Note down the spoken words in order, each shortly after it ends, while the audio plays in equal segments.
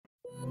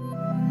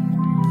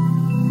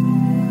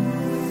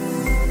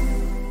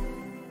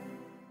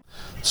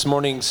This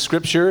morning's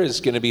scripture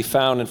is going to be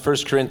found in 1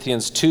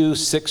 Corinthians 2,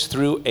 6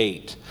 through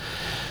 8.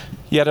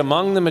 Yet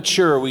among the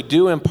mature we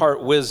do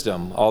impart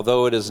wisdom,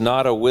 although it is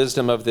not a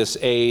wisdom of this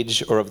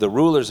age or of the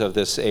rulers of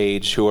this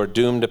age who are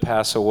doomed to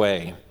pass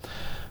away.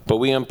 But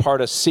we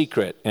impart a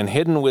secret and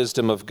hidden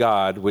wisdom of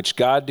God, which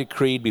God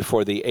decreed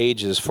before the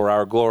ages for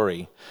our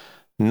glory.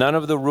 None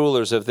of the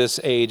rulers of this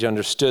age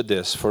understood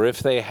this, for if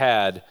they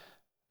had,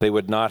 they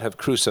would not have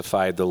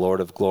crucified the Lord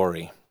of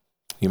glory.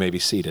 You may be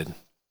seated.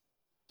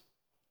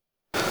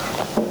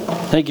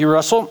 Thank you,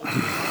 Russell.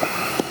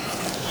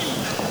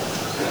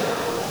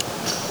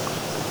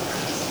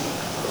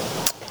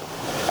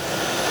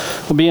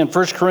 We'll be in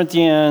 1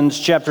 Corinthians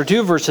chapter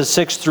 2, verses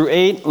 6 through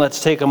 8.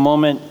 Let's take a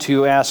moment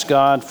to ask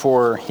God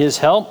for his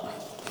help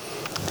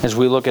as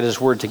we look at his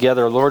word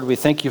together. Lord, we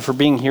thank you for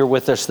being here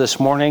with us this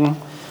morning.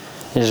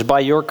 It is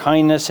by your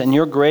kindness and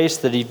your grace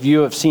that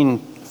you have seen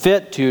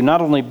fit to not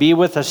only be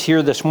with us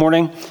here this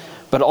morning,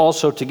 but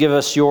also to give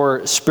us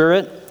your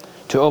Spirit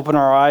to open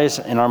our eyes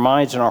and our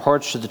minds and our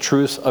hearts to the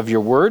truth of your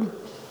word.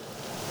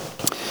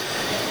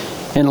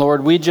 And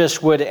Lord, we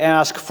just would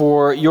ask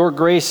for your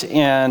grace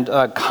and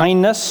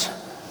kindness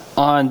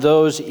on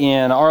those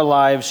in our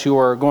lives who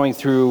are going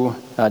through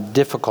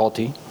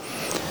difficulty.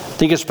 I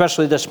think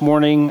especially this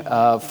morning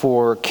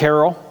for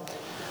Carol,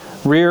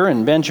 Rear,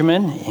 and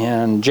Benjamin,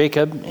 and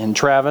Jacob, and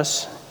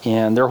Travis,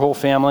 and their whole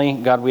family.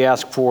 God, we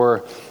ask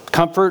for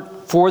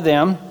comfort for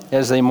them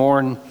as they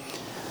mourn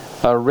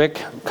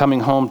Rick coming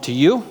home to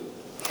you.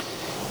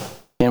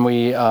 And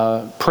we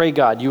pray,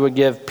 God, you would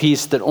give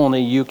peace that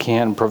only you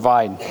can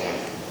provide.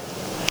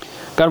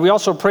 God, we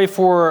also pray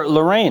for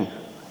Lorraine.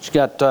 She's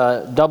got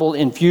double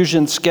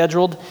infusions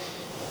scheduled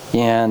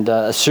and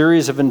a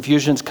series of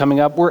infusions coming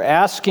up. We're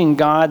asking,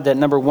 God, that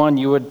number one,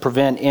 you would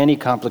prevent any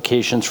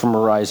complications from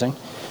arising,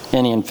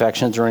 any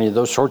infections or any of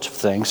those sorts of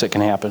things that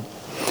can happen.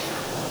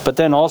 But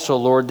then also,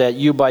 Lord, that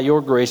you, by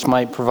your grace,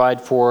 might provide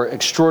for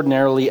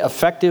extraordinarily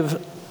effective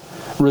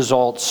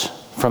results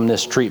from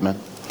this treatment.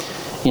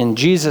 In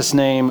Jesus'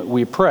 name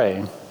we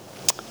pray.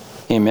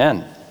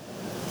 Amen.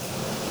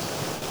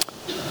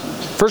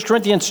 1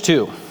 Corinthians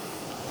 2,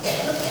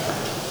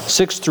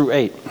 6 through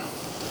 8. I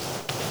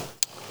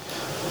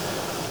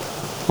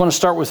want to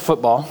start with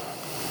football.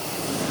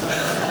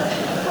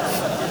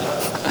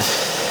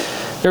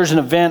 There's an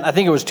event, I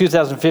think it was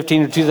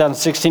 2015 or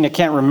 2016, I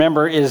can't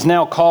remember. It is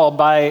now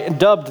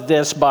dubbed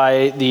this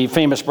by the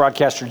famous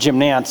broadcaster Jim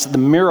Nantz, the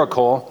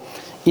Miracle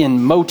in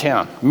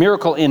Motown.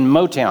 Miracle in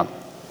Motown.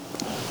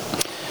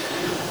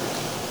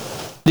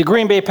 The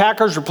Green Bay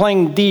Packers were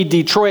playing the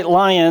Detroit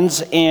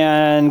Lions,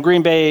 and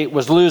Green Bay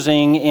was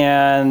losing,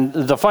 and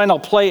the final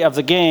play of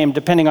the game,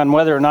 depending on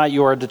whether or not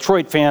you are a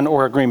Detroit fan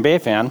or a Green Bay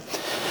fan,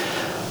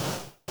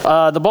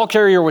 the ball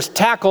carrier was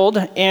tackled,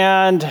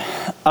 and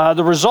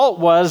the result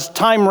was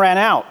time ran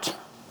out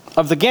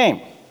of the game.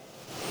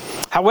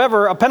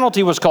 However, a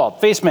penalty was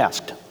called, face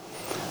masked.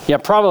 Yeah,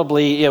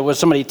 probably it was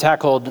somebody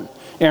tackled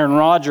Aaron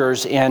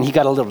Rodgers, and he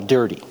got a little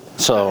dirty,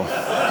 so...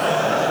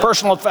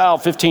 Personal foul,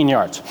 15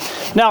 yards.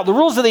 Now, the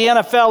rules of the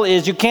NFL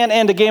is you can't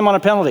end a game on a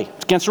penalty.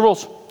 It's against the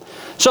rules.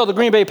 So the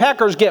Green Bay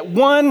Packers get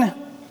one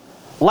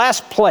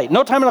last play.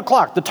 No time on the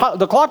clock. The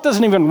clock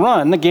doesn't even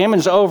run. The game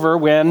is over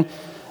when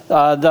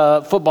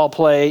the football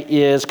play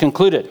is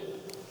concluded.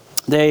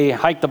 They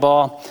hike the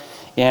ball,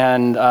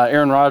 and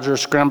Aaron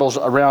Rodgers scrambles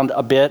around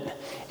a bit,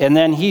 and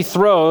then he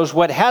throws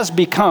what has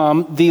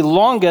become the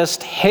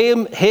longest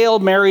Hail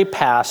Mary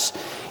pass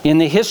in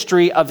the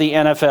history of the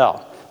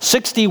NFL.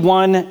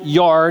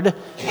 61-yard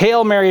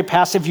Hail Mary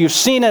pass. If you've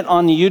seen it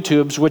on the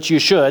YouTubes, which you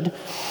should,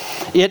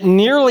 it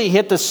nearly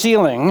hit the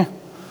ceiling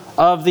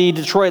of the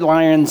Detroit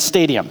Lions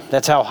stadium.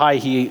 That's how high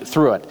he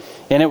threw it.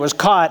 And it was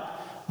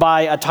caught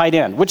by a tight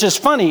end, which is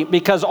funny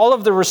because all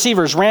of the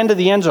receivers ran to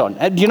the end zone.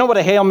 Do you know what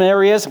a Hail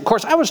Mary is? Of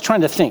course, I was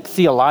trying to think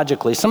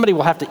theologically. Somebody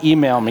will have to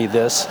email me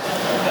this.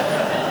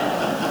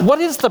 What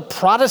is the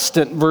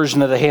Protestant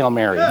version of the Hail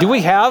Mary? Do we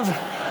have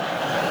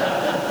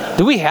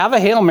a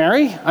Hail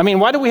Mary? I mean,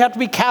 why do we have to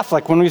be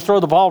Catholic when we throw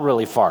the ball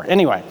really far?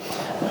 Anyway,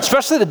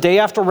 especially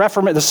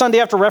the Sunday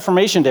after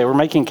Reformation Day, we're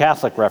making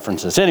Catholic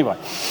references. Anyway,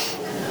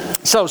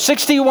 so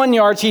 61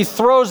 yards, he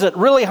throws it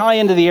really high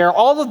into the air.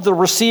 All of the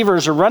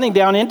receivers are running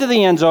down into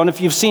the end zone.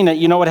 If you've seen it,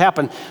 you know what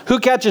happened. Who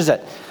catches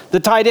it? The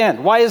tight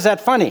end. Why is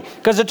that funny?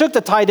 Because it took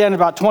the tight end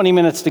about 20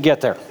 minutes to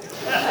get there.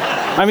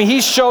 I mean,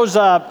 he shows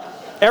up.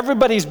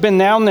 Everybody's been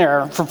down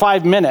there for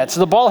 5 minutes.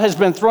 The ball has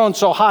been thrown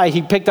so high,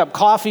 he picked up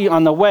coffee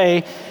on the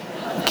way,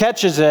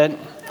 catches it,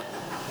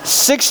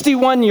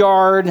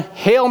 61-yard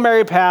Hail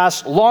Mary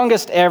pass,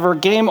 longest ever,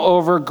 game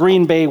over,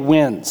 Green Bay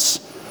wins.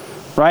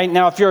 Right?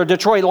 Now, if you're a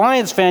Detroit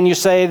Lions fan, you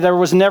say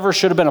there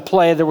should have been a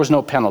play, there was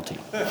no penalty.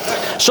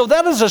 So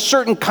that is a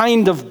certain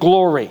kind of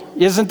glory,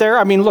 isn't there?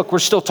 I mean, look, we're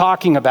still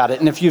talking about it,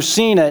 and if you've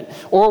seen it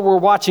or we're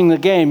watching the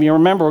game, you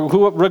remember,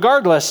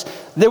 regardless,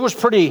 it was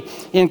pretty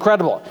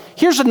incredible.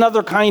 Here's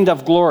another kind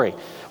of glory.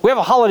 We have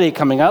a holiday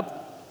coming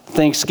up,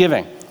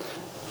 Thanksgiving.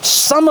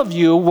 Some of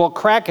you will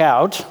break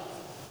out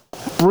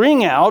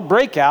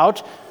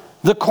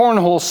the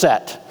cornhole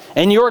set.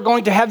 and you're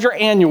going to have your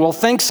annual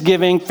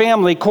Thanksgiving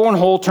family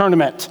cornhole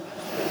tournament.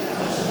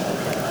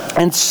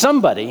 And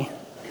somebody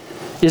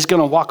is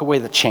going to walk away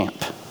the champ.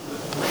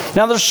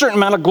 Now, there's a certain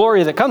amount of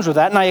glory that comes with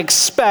that, and I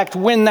expect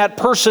when that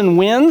person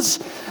wins,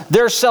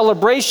 their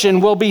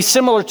celebration will be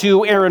similar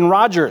to Aaron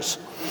Rodgers'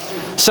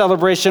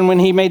 celebration when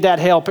he made that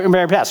Hail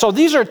Mary pass. So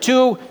these are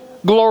two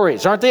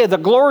glories, aren't they? The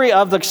glory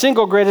of the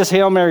single greatest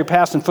Hail Mary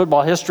pass in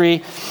football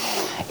history,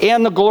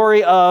 and the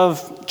glory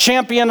of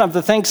champion of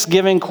the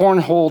Thanksgiving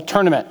cornhole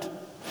tournament.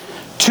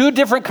 Two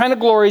different kind of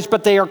glories,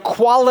 but they are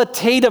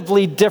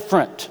qualitatively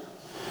different.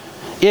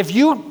 If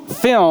you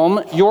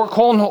film your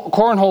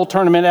cornhole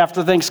tournament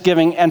after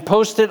Thanksgiving and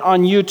post it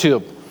on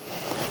YouTube,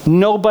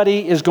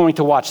 nobody is going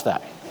to watch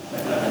that.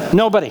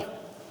 Nobody.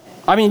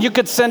 I mean, you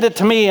could send it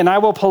to me and I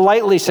will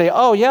politely say,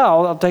 oh yeah,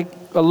 I'll take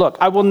a look.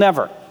 I will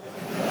never.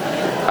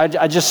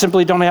 I just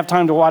simply don't have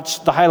time to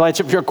watch the highlights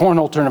of your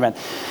cornhole tournament.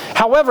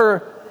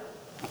 However,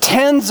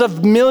 tens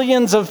of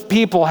millions of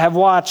people have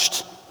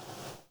watched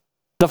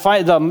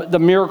the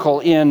miracle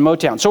in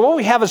Motown. So what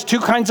we have is two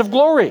kinds of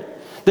glory.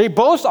 They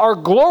both are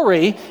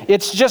glory,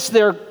 it's just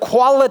they're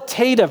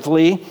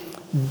qualitatively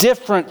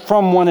different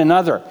from one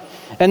another.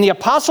 And the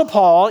Apostle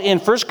Paul in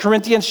 1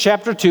 Corinthians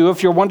chapter 2,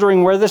 if you're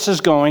wondering where this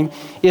is going,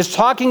 is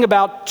talking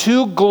about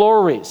two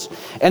glories.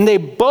 And they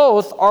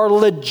both are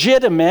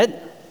legitimate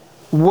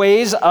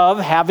ways of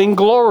having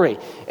glory.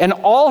 And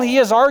all he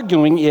is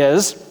arguing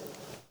is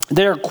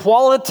they're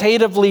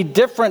qualitatively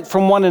different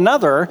from one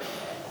another.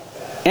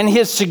 And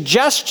his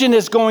suggestion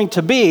is going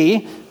to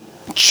be,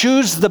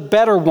 choose the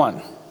better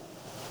one.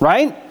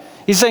 Right?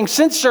 He's saying,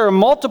 since there are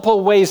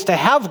multiple ways to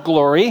have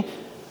glory,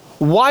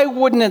 why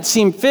wouldn't it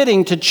seem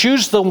fitting to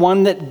choose the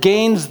one that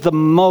gains the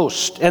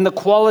most and the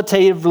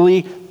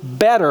qualitatively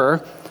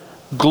better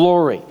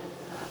glory?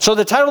 So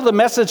the title of the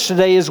message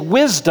today is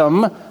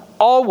Wisdom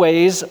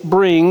Always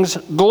Brings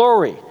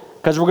Glory,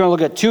 because we're going to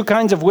look at two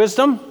kinds of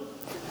wisdom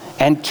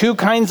and two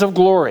kinds of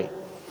glory.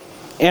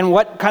 And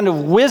what kind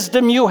of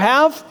wisdom you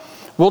have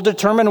will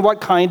determine what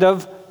kind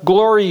of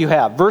glory you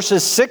have.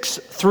 Verses 6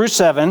 through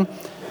 7.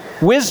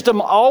 Wisdom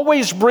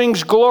always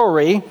brings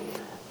glory.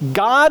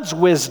 God's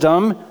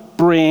wisdom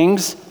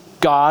brings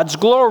God's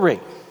glory.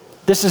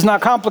 This is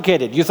not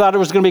complicated. You thought it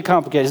was going to be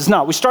complicated. It's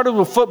not. We started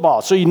with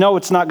football, so you know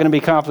it's not going to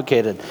be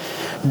complicated.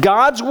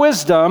 God's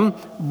wisdom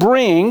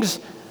brings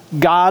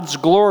God's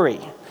glory.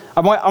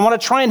 I want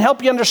to try and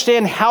help you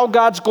understand how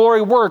God's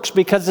glory works,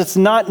 because it's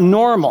not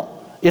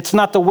normal. It's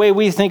not the way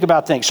we think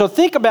about things. So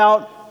think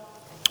about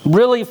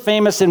really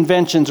famous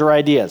inventions or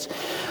ideas.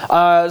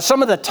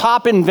 Some of the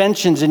top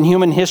inventions in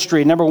human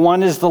history. Number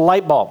one is the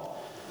light bulb.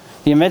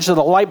 The invention of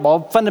the light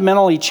bulb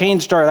fundamentally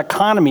changed our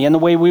economy and the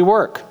way we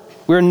work.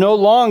 We're no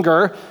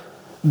longer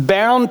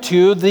bound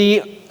to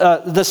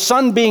the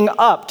sun being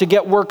up to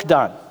get work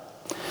done.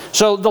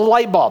 So the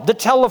light bulb, the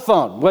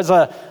telephone was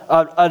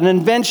an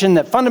invention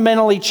that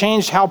fundamentally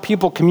changed how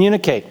people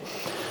communicate.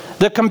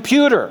 The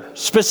computer,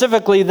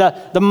 specifically the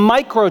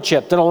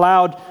microchip that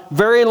allowed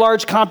very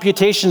large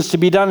computations to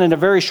be done in a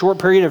very short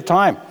period of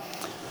time.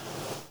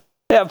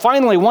 Yeah,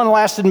 finally, one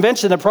last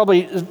invention that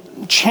probably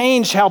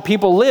changed how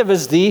people live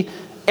is the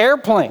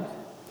airplane.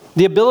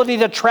 The ability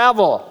to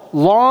travel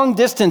long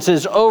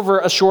distances over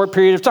a short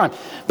period of time.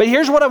 But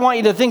here's what I want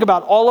you to think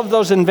about all of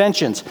those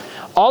inventions.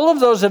 All of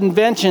those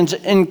inventions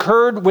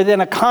occurred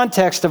within a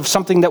context of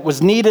something that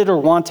was needed or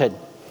wanted.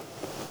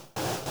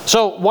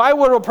 So why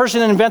would a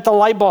person invent the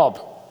light bulb?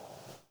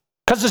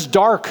 Because it's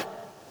dark.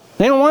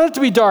 They don't want it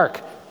to be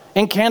dark.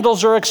 And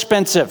candles are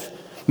expensive.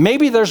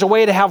 Maybe there's a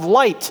way to have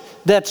light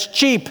that's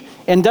cheap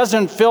and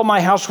doesn't fill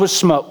my house with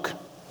smoke.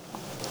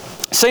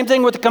 Same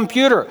thing with the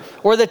computer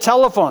or the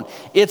telephone.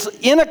 It's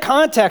in a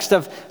context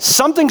of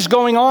something's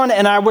going on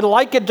and I would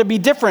like it to be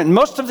different.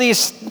 Most of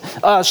these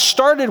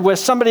started with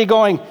somebody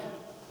going,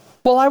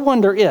 well, I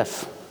wonder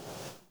if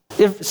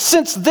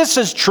since this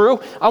is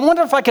true, I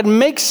wonder if I could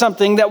make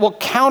something that will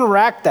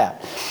counteract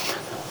that.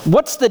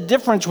 What's the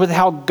difference with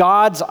how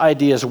God's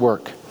ideas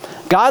work?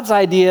 God's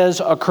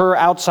ideas occur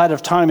outside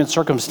of time and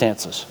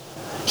circumstances.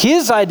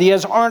 His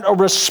ideas aren't a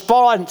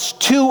response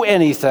to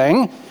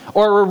anything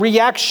or a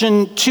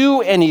reaction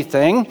to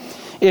anything.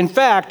 In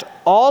fact,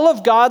 all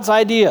of God's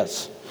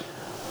ideas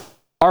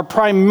are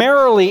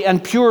primarily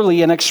and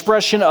purely an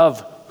expression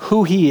of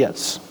who He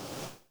is.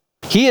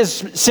 He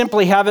is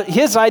simply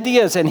his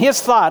ideas and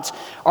his thoughts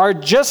are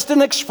just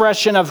an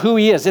expression of who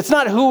He is. It's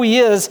not who He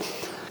is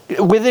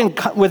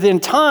within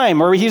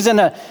time, or he's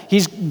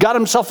got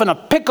himself in a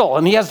pickle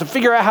and he has to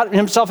figure out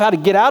himself how to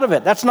get out of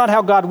it. That's not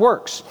how God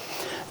works.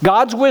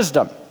 God's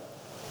wisdom,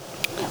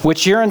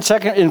 which here in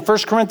 1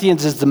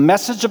 Corinthians is the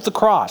message of the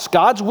cross.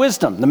 God's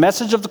wisdom, the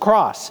message of the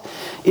cross,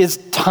 is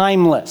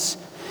timeless.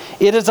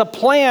 It is a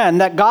plan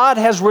that God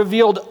has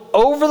revealed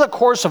over the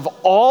course of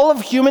all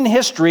of human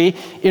history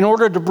in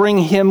order to bring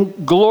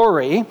Him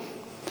glory,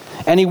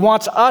 and He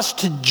wants us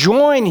to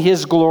join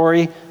His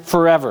glory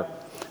forever.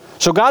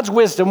 So God's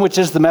wisdom, which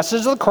is the message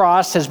of the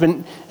cross, has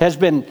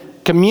been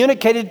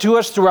communicated to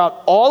us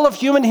throughout all of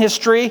human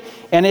history,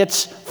 and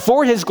it's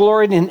for His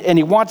glory, and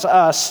He wants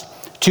us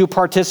to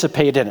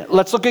participate in it.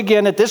 Let's look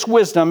again at this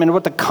wisdom and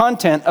what the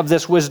content of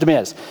this wisdom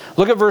is.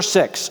 Look at verse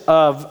 6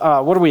 of,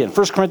 what are we in?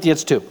 1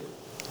 Corinthians 2.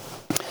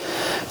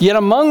 Yet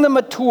among the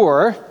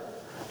mature,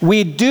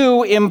 we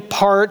do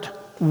impart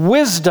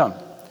wisdom.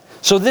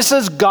 So this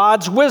is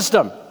God's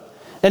wisdom.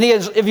 And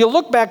if you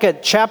look back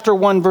at chapter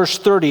 1, verse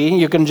 30,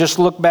 you can just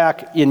look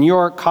back in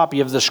your copy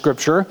of the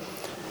scripture.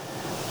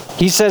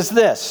 He says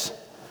this,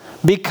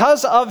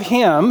 because of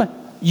him,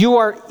 you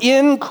are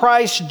in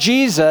Christ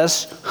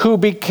Jesus, who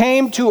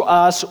became to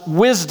us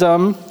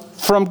wisdom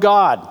from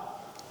God.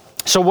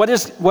 So what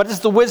is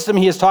the wisdom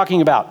he is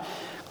talking about?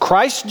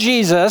 Christ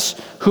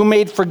Jesus, who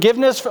made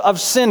forgiveness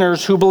of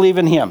sinners who believe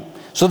in him.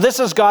 So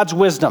this is God's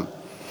wisdom.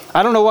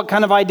 I don't know what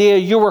kind of idea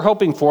you were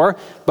hoping for,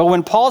 but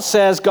when Paul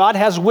says God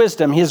has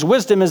wisdom, his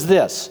wisdom is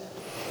this.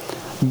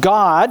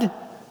 God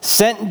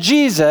sent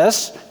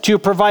Jesus to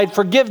provide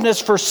forgiveness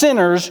for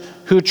sinners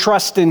who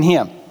trust in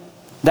him.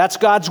 That's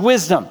God's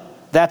wisdom.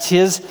 That's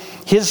his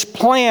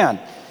plan.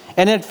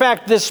 And in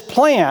fact, this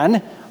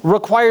plan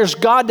requires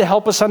God to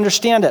help us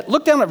understand it.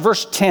 Look down at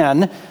verse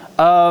 10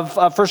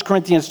 of 1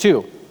 Corinthians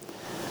 2.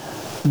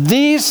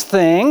 These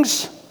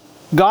things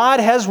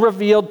God has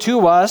revealed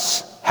to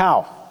us,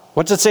 how?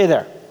 What's it say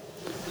there?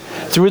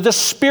 Through the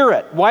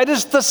Spirit. Why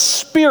does the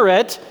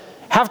Spirit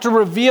have to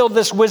reveal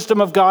this wisdom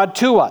of God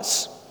to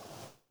us?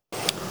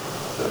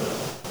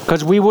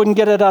 Because we wouldn't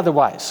get it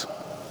otherwise.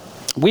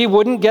 We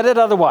wouldn't get it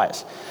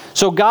otherwise.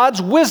 So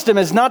God's wisdom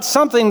is not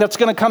something that's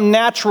going to come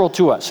natural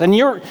to us. And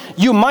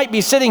you might be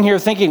sitting here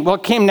thinking, well,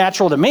 it came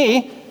natural to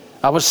me.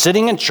 I was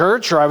sitting in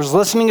church, or I was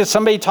listening to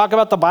somebody talk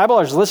about the Bible,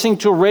 I was listening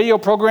to a radio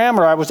program,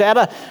 or I was at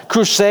a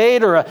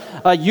crusade or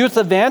a youth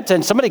event,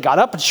 and somebody got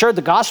up and shared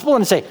the gospel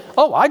and say,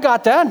 oh, I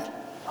got that.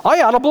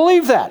 I ought to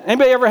believe that.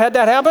 Anybody ever had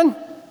that happen?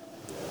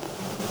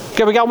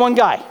 Okay, we got one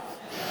guy.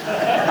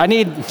 I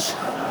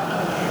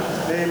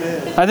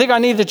think I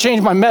need to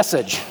change my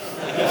message.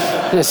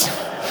 I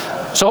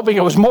was hoping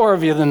it was more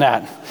of you than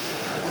that.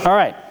 All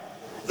right.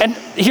 And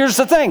here's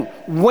the thing.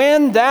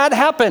 When that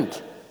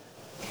happened,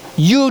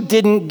 you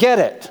didn't get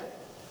it.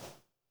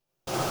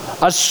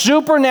 A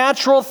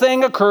supernatural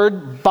thing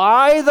occurred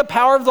by the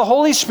power of the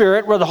Holy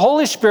Spirit, where the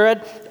Holy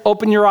Spirit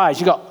opened your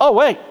eyes. You go, oh,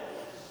 wait,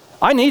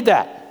 I need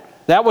that.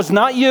 That was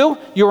not you.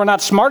 You are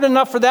not smart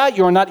enough for that.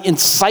 You are not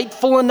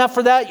insightful enough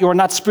for that. You are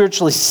not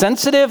spiritually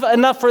sensitive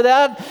enough for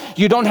that.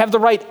 You don't have the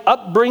right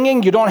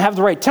upbringing. You don't have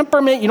the right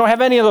temperament. You don't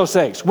have any of those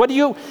things. What do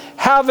you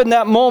have in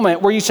that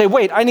moment where you say,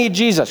 wait, I need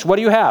Jesus? What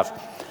do you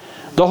have?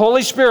 The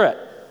Holy Spirit.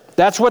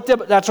 That's what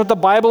the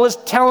Bible is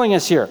telling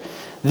us here.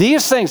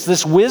 These things,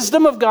 this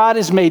wisdom of God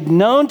is made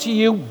known to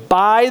you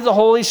by the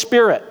Holy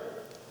Spirit.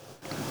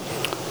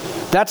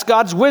 That's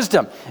God's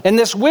wisdom. And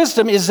this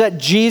wisdom is that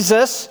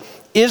Jesus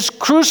is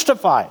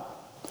crucified.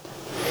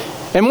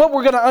 And what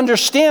we're going to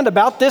understand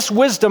about this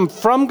wisdom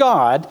from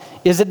God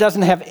is it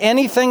doesn't have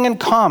anything in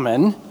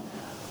common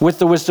with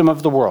the wisdom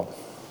of the world.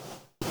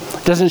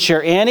 It doesn't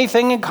share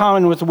anything in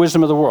common with the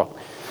wisdom of the world.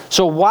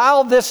 So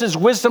while this is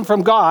wisdom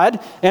from God,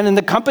 and in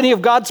the company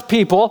of God's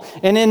people,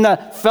 and in the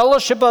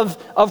fellowship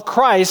of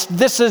Christ,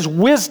 this is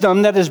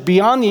wisdom that is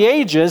beyond the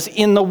ages.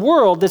 In the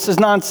world, this is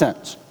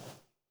nonsense.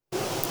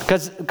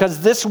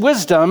 Because this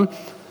wisdom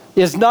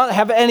does not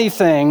have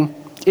anything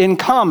in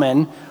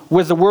common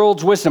with the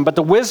world's wisdom. But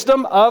the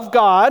wisdom of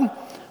God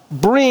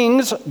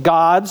brings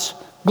God's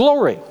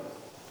glory.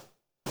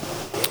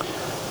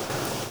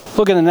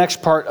 Look at the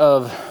next part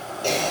of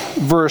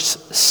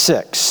verse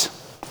 6.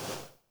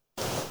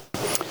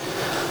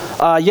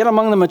 Yet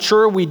among the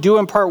mature we do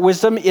impart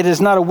wisdom. It is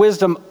not a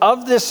wisdom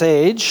of this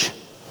age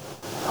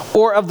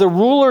or of the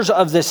rulers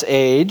of this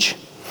age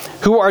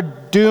who are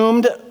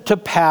doomed to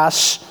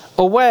pass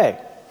away.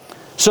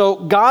 So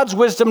God's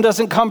wisdom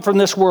doesn't come from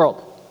this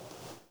world.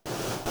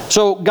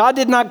 So God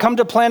did not come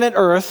to planet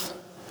Earth,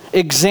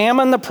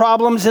 examine the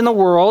problems in the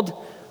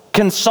world,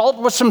 consult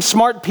with some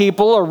smart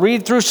people or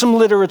read through some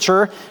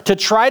literature to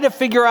try to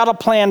figure out a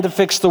plan to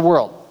fix the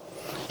world.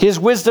 His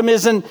wisdom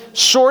isn't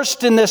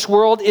sourced in this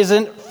world,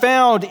 isn't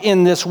found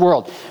in this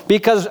world.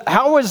 Because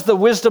how is the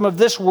wisdom of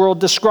this world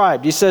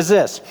described? He says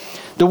this,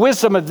 the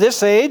wisdom of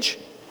this age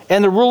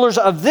and the rulers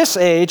of this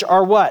age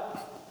are what?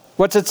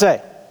 What's it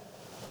say?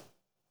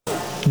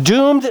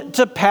 Doomed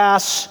to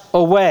pass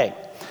away.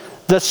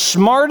 The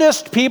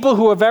smartest people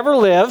who have ever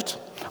lived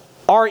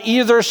are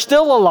either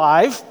still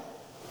alive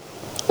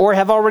or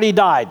have already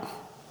died.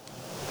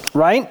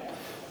 Right?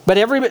 But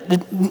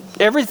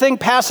everything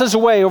passes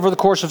away over the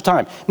course of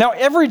time. Now,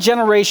 every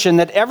generation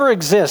that ever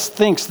exists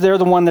thinks they're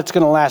the one that's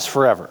going to last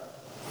forever.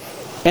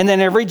 And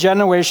then every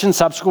generation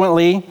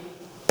subsequently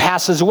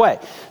passes away.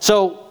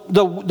 So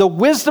the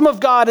wisdom of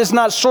God is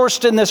not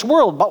sourced in this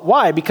world. But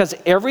why? Because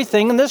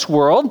everything in this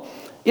world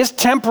is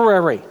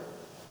temporary.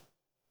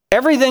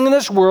 Everything in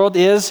this world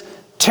is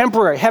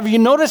temporary. Have you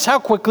noticed how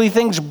quickly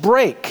things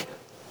break?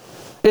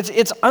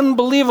 It's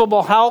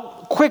unbelievable how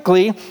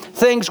quickly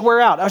things wear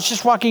out. I was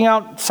just walking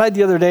outside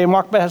the other day and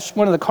walked past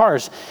one of the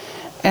cars.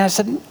 And I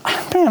said,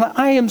 man,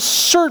 I am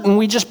certain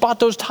we just bought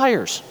those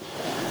tires.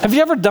 Have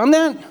you ever done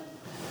that?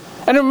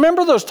 And I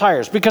remember those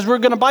tires because we were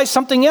going to buy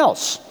something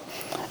else.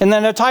 And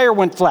then a tire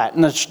went flat,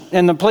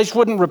 and the place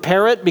wouldn't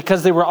repair it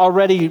because they were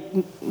already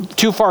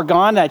too far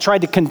gone. I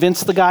tried to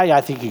convince the guy,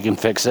 I think you can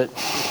fix it,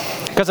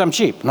 because I'm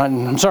cheap,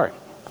 I'm sorry.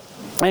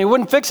 And he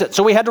wouldn't fix it.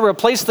 So we had to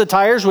replace the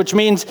tires, which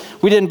means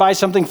we didn't buy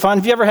something fun.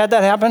 Have you ever had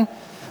that happen?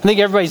 I think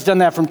everybody's done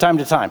that from time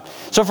to time.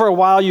 So for a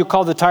while, you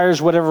call the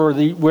tires whatever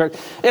they were.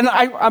 And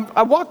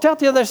I walked out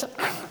the other side.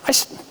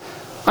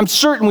 I'm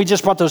certain we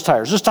just bought those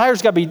tires. Those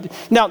tires got to be,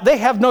 now they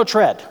have no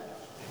tread.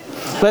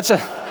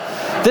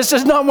 This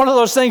is not one of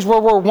those things where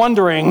we're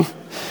wondering.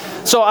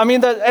 So, I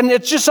mean, and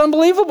it's just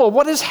unbelievable.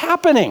 What is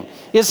happening?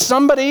 Is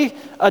somebody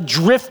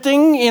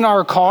drifting in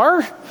our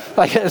car?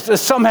 Like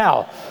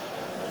somehow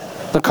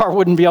the car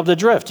wouldn't be able to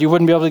drift. You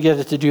wouldn't be able to get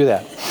it to do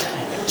that.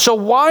 So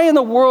why in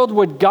the world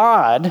would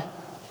God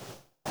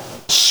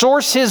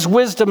source his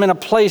wisdom in a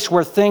place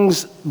where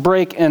things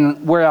break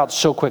and wear out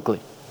so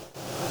quickly?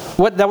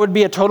 That would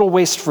be a total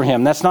waste for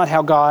him. That's not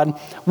how God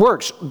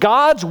works.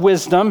 God's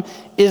wisdom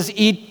is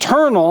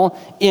eternal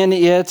in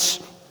its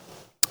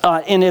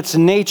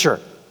nature.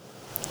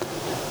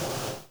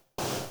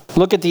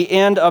 Look at the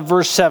end of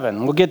verse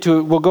 7.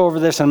 We'll go over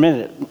this in a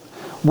minute.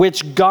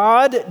 Which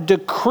God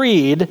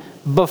decreed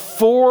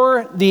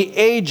before the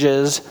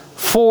ages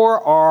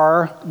for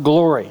our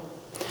glory.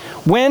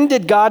 When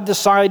did God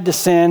decide to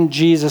send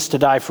Jesus to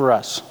die for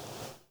us?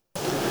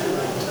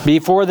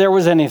 Before there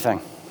was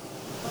anything.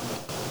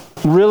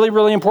 Really,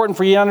 really important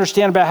for you to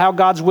understand about how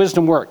God's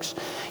wisdom works.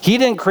 He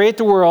didn't create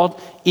the world.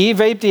 Eve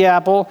ate the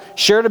apple,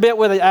 shared a bit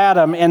with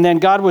Adam, and then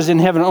God was in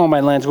heaven. Oh, my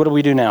lands, what do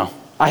we do now?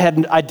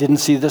 I didn't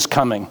see this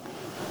coming.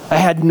 I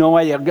had no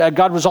idea.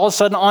 God was all of a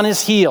sudden on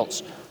his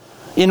heels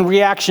in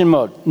reaction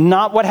mode.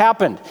 Not what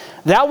happened.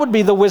 That would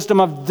be the wisdom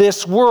of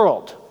this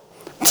world.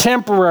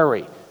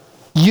 Temporary.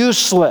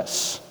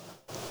 Useless.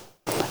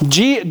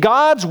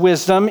 God's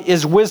wisdom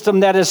is wisdom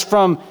that is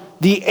from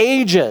the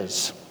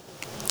ages.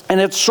 And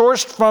it's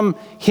sourced from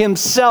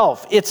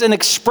himself. It's an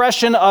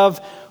expression of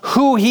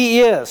who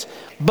he is.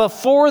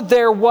 Before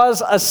there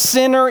was a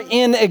sinner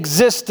in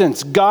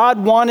existence,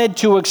 God wanted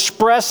to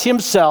express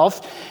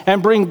himself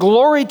and bring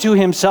glory to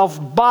himself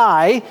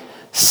by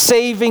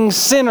saving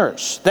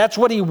sinners. That's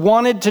what he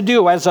wanted to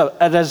do as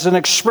an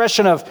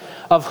expression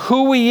of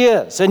who he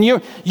is. And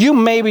you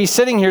may be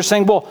sitting here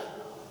saying, well,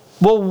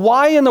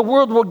 why in the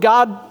world would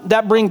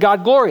that bring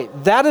God glory?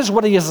 That is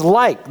what he is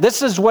like.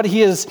 This is what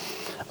he is.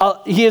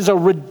 He is a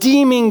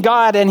redeeming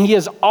God, and he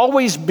has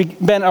always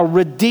been a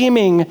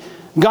redeeming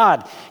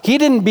God. He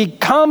didn't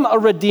become a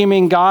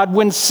redeeming God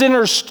when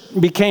sinners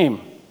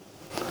became.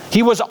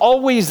 He was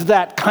always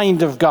that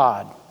kind of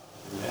God.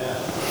 Amen.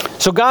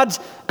 So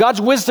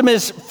God's wisdom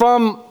is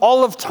from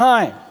all of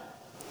time.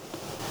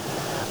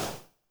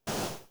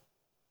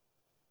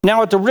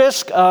 Now, at the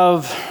risk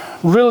of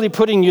really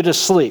putting you to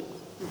sleep,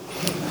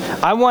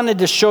 I wanted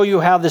to show you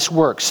how this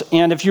works.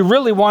 And if you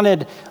really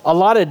wanted a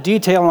lot of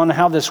detail on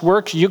how this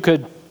works, you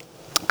could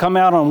come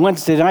out on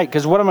Wednesday night,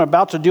 because what I'm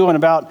about to do in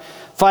about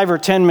 5 or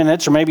 10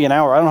 minutes, or maybe an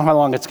hour, I don't know how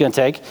long it's going to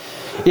take,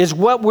 is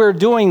what we're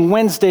doing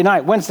Wednesday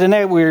night. Wednesday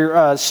night,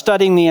 we're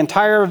studying the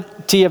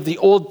entirety of the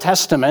Old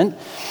Testament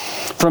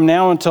from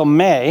now until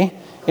May,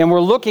 and we're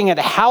looking at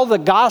how the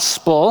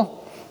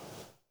gospel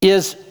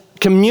is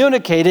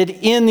communicated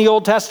in the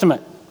Old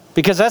Testament,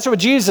 because that's what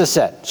Jesus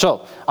said.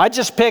 So I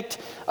just picked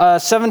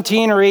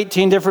 17 or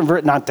 18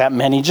 different, not that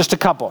many, just a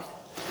couple.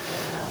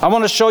 I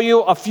want to show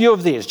you a few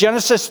of these.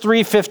 Genesis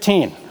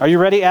 3:15. Are you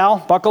ready, Al?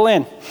 Buckle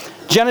in.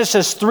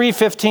 Genesis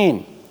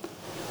 3:15.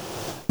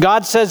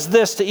 God says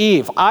this to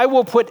Eve, I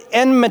will put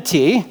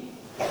enmity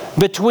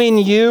between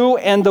you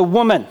and the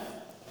woman,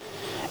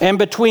 and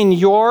between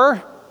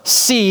your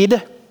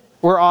seed,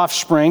 or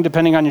offspring,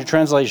 depending on your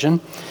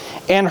translation,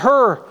 and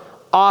her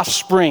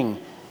offspring.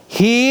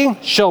 He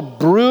shall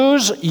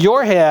bruise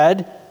your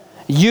head,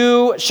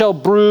 you shall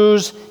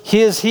bruise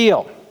his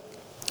heel.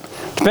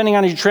 Depending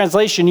on your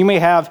translation, you may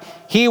have,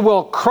 he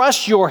will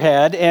crush your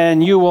head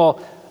and you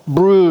will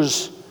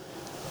bruise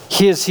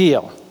his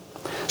heel.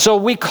 So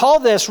we call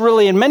this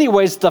really in many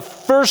ways the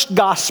first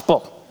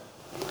gospel.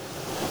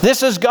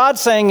 This is God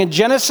saying in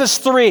Genesis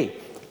 3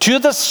 to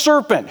the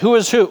serpent. Who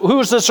is who?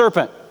 Who is the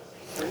serpent?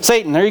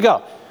 Satan, there you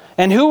go.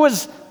 And who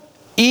was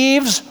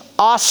Eve's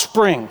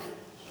offspring?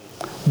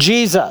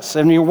 Jesus.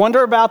 And you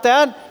wonder about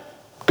that?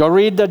 Go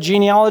read the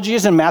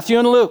genealogies in Matthew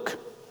and Luke.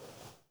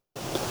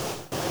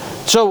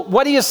 So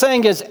what he is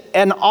saying is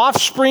an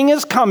offspring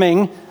is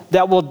coming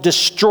that will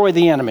destroy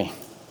the enemy.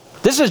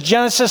 This is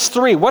Genesis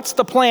 3. What's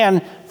the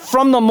plan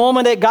from the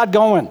moment it got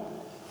going?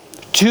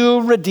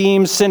 To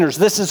redeem sinners.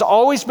 This has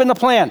always been the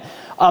plan.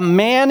 A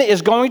man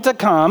is going to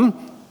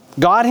come,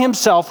 God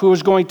himself, who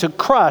is going to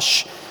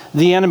crush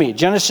the enemy.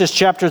 Genesis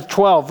chapter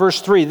 12,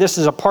 verse 3. This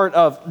is a part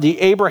of the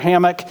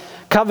Abrahamic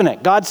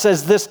covenant. God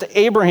says this to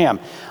Abraham,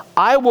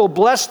 I will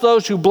bless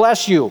those who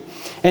bless you,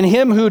 and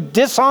him who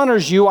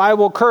dishonors you I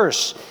will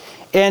curse.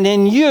 And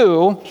in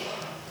you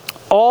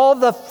all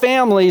the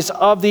families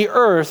of the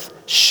earth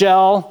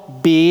shall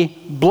be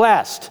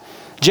blessed.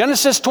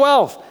 Genesis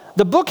 12.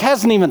 The book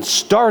hasn't even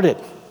started.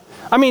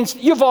 I mean,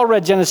 you've all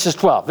read Genesis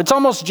 12. It's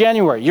almost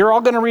January. You're all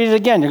going to read it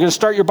again. You're going to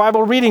start your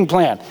Bible reading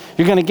plan.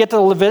 You're going to get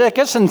to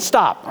Leviticus and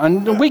stop.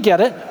 And we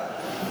get it.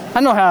 I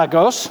know how it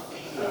goes.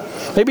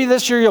 Maybe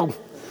this year you'll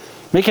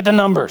make it to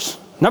Numbers.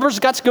 Numbers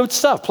got good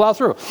stuff. Plow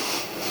through.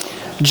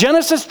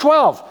 Genesis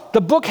 12. The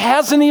book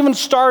hasn't even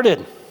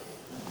started.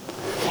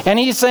 And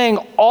he's saying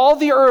all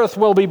the earth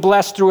will be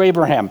blessed through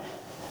Abraham.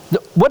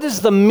 What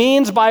is the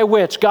means by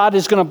which God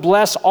is going to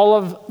bless all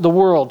of the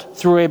world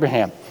through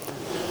Abraham?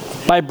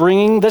 By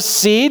bringing the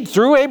seed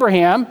through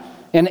Abraham,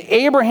 and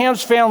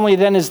Abraham's family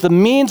then is the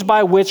means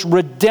by which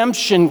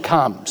redemption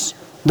comes,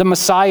 the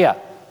Messiah.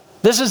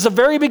 This is the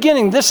very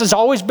beginning. This has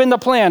always been the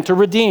plan, to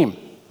redeem.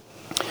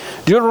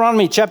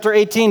 Deuteronomy chapter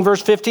 18,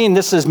 verse 15,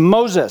 this is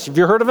Moses. Have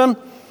you heard of him?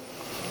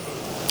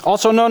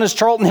 Also known as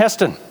Charlton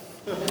Heston.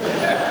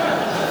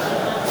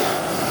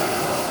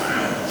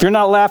 If you're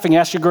not laughing,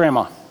 ask your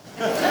grandma.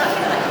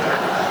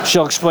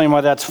 She'll explain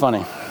why that's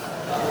funny.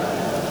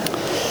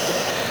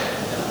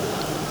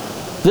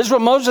 This is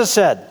what Moses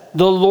said.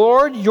 The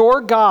Lord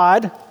your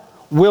God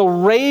will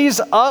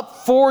raise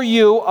up for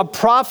you a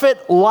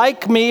prophet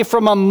like me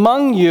from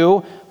among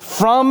you,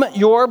 from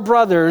your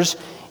brothers.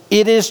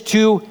 It is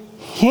to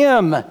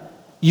him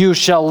you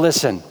shall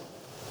listen.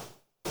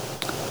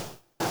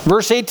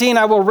 Verse 18,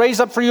 I will raise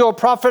up for you a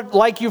prophet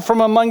like you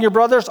from among your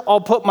brothers.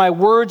 I'll put my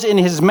words in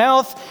his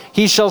mouth.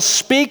 He shall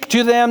speak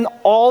to them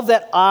all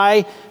that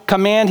I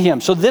command him.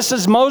 So this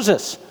is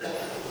Moses.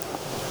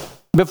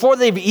 Before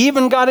they've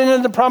even got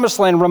into the promised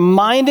land,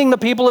 reminding the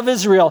people of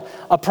Israel,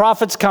 a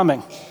prophet's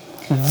coming.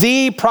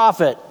 The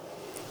prophet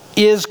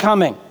is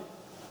coming.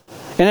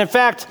 And in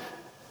fact,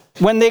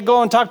 when they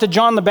go and talk to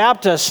John the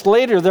Baptist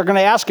later, they're going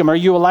to ask him, are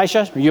you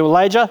Elisha? Are you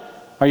Elijah?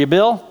 Are you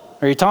Bill?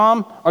 Are you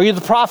Tom? Are you the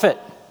prophet?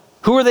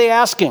 Who are they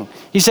asking?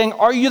 He's saying,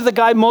 are you the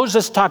guy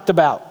Moses talked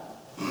about?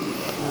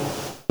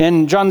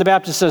 And John the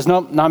Baptist says,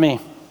 nope, not me.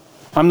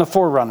 I'm the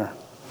forerunner.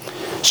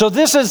 So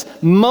this is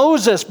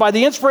Moses, by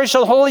the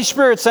inspiration of the Holy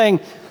Spirit, saying,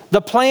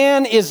 the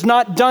plan is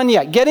not done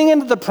yet. Getting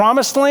into the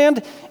promised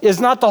land is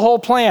not the whole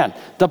plan.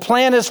 The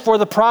plan is for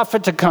the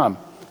prophet to come,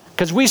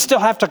 because we still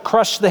have to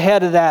crush the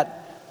head of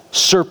that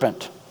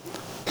serpent.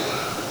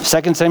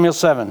 2 Samuel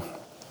 7,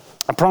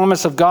 a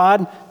promise of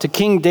God to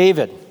King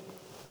David,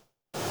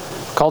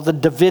 called the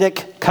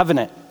Davidic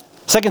covenant.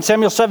 2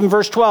 Samuel 7,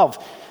 verse 12.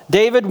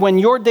 David, when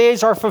your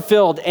days are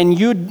fulfilled and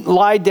you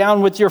lie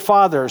down with your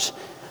fathers,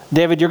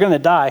 David, you're going to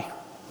die.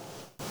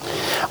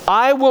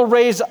 I will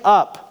raise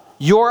up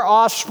your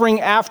offspring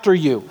after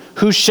you,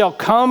 who shall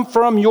come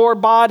from your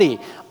body.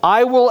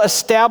 I will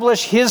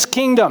establish his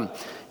kingdom.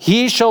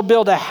 He shall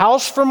build a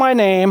house for my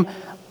name.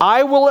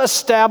 I will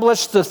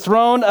establish the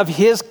throne of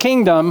his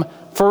kingdom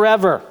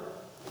forever.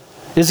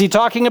 Is he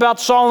talking about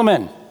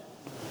Solomon?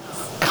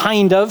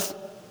 Kind of.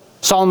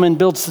 Solomon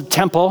builds the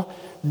temple.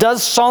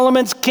 Does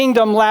Solomon's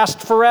kingdom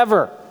last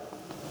forever?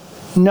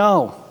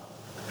 No.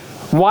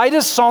 Why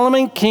does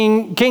Solomon's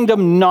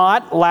kingdom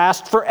not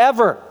last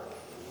forever?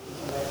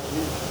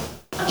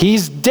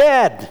 He's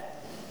dead.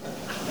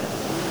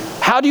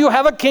 How do you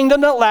have a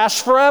kingdom that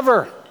lasts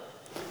forever?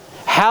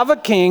 Have a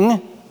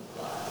king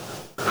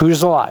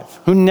who's alive,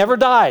 who never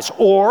dies.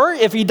 Or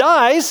if he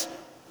dies,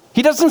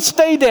 he doesn't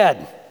stay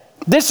dead.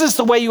 This is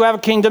the way you have a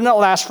kingdom that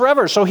lasts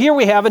forever. So here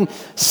we have in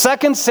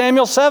 2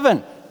 Samuel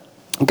 7,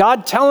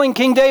 God telling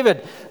King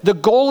David, the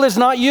goal is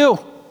not you.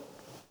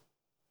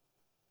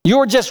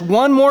 You're just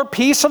one more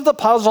piece of the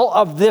puzzle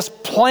of this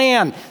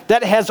plan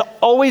that has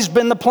always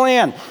been the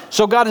plan.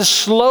 So God is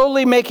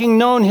slowly making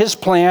known his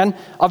plan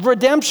of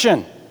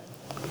redemption.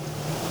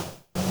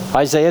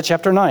 Isaiah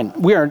chapter 9.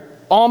 We are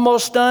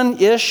almost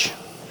done-ish.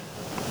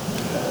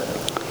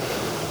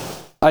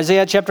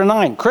 Isaiah chapter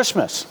 9,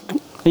 Christmas.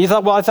 And you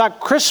thought, well, I thought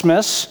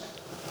Christmas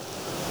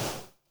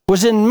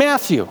was in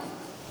Matthew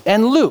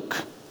and Luke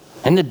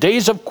in the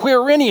days of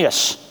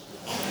Quirinius.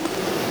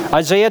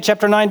 Isaiah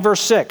chapter 9,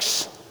 verse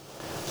 6.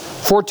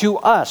 For to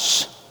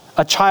us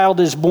a child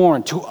is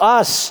born, to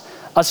us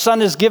a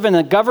son is given,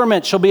 a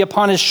government shall be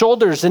upon his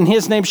shoulders, and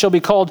his name shall be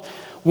called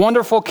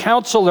Wonderful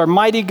Counselor,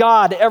 Mighty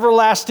God,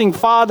 Everlasting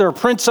Father,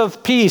 Prince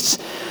of Peace.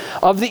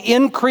 Of the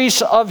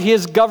increase of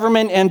his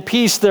government and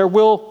peace there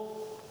will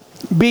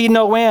be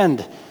no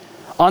end.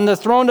 On the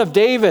throne of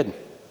David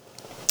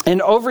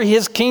and over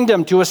his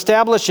kingdom, to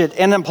establish it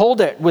and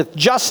uphold it with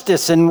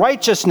justice and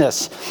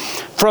righteousness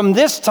from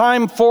this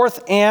time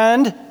forth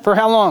and for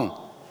how long?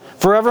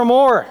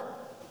 Forevermore.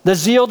 The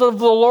zeal of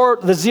the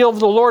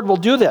Lord will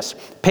do this.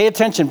 Pay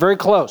attention, very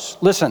close.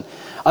 Listen,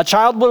 a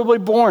child will be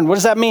born. What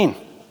does that mean?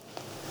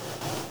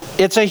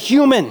 It's a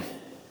human.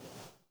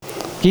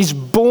 He's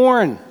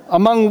born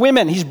among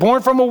women. He's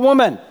born from a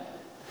woman.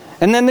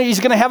 And then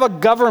he's going to have a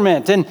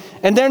government. And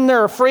then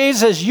there are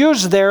phrases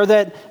used there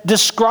that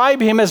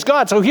describe him as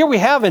God. So here we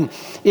have in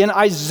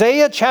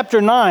Isaiah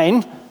chapter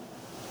 9,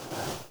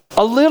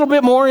 a little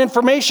bit more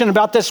information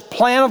about this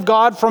plan of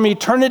God from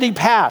eternity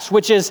past,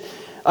 which is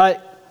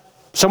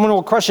someone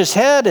will crush his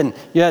head, and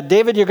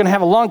David, you're going to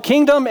have a long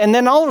kingdom. And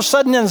then all of a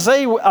sudden in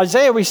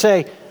Isaiah we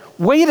say,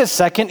 wait a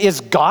second, is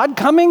God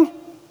coming?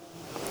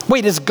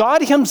 Wait, is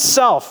God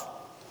himself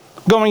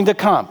going to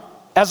come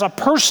as a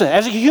person,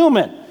 as a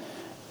human?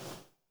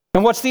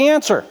 And what's the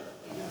answer?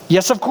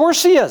 Yes, of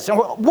course he is.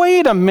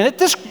 Wait a minute,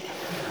 this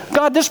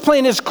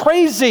plan is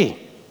crazy.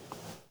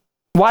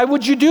 Why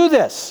would you do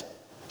this?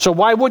 So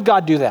why would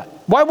God do that?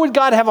 Why would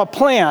God have a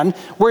plan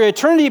where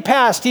eternity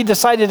past he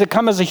decided to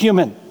come as a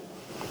human?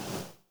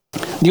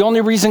 The only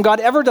reason God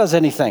ever does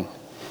anything,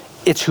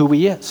 it's who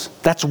he is.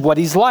 That's what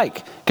he's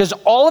like. Because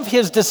all of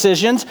his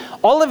decisions,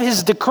 all of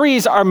his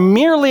decrees are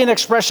merely an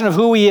expression of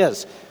who he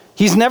is.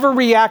 He's never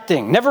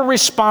reacting, never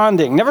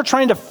responding, never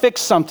trying to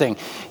fix something.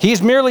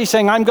 He's merely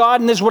saying, I'm God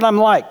and this is what I'm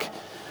like.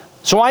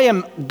 So I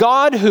am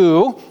God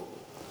who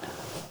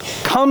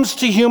comes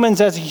to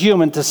humans as a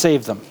human to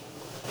save them.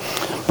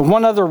 But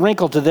one other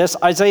wrinkle to this,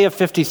 Isaiah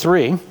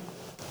 53.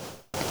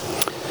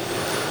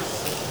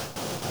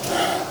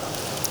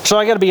 So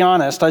I got to be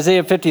honest,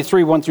 Isaiah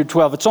 53, 1 through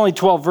 12. It's only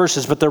 12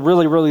 verses, but they're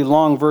really, really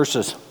long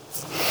verses.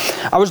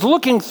 I was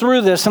looking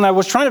through this and I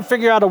was trying to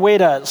figure out a way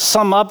to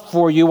sum up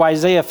for you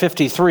Isaiah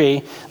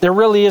 53. There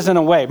really isn't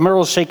a way.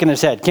 Merle's shaking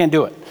his head. Can't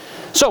do it.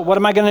 So what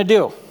am I going to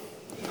do?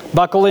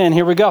 Buckle in.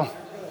 Here we go.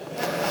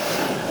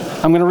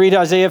 I'm going to read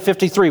Isaiah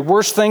 53.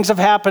 Worse things have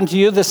happened to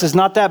you. This is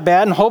not that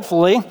bad, and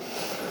hopefully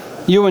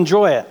you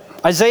enjoy it.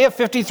 Isaiah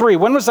 53.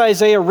 When was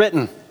Isaiah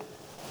written?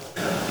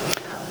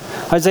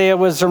 Isaiah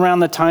was around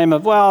the time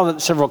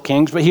of, several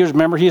kings, but he was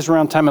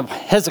around the time of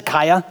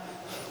Hezekiah.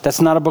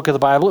 That's not a book of the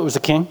Bible. It was a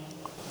king.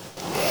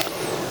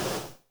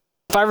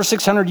 500 or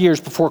 600 years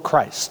before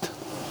Christ.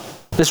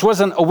 This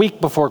wasn't a week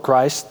before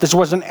Christ. This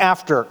wasn't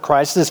after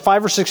Christ. This is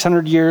 500 or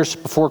 600 years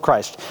before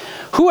Christ.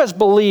 Who has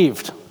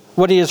believed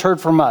what he has heard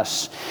from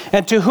us?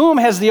 And to whom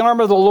has the arm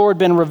of the Lord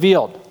been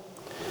revealed?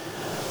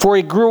 For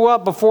he grew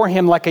up before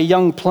him like a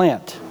young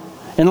plant,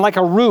 and like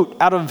a root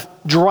out of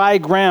dry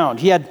ground.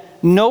 He had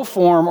no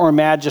form or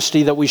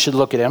majesty that we should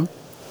look at him,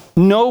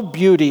 no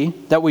beauty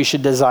that we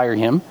should desire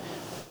him.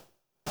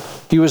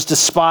 He was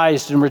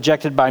despised and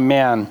rejected by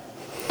man,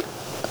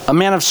 a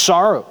man of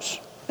sorrows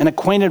and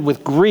acquainted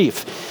with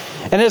grief.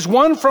 And as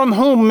one from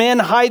whom men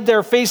hide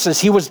their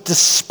faces, he was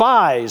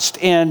despised,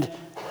 and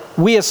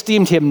we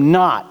esteemed him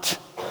not.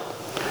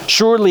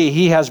 Surely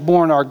he has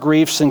borne our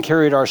griefs and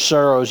carried our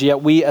sorrows,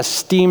 yet we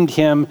esteemed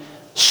him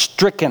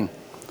stricken,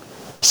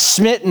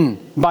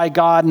 smitten by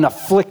God, and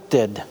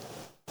afflicted.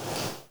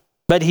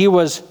 But he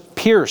was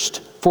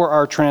pierced for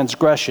our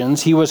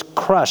transgressions. He was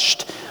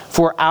crushed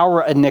for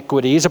our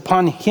iniquities.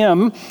 Upon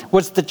him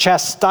was the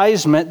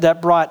chastisement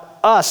that brought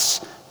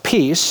us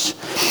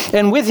peace,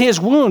 and with his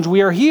wounds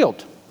we are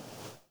healed.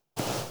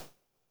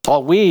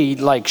 All we,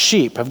 like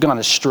sheep, have gone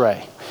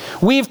astray.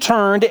 We've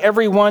turned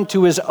everyone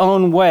to his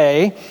own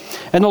way,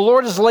 and the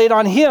Lord has laid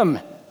on him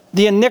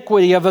the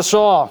iniquity of us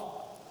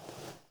all.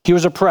 He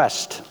was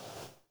oppressed.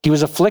 He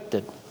was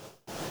afflicted.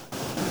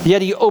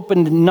 Yet he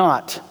opened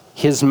not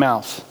his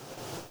mouth.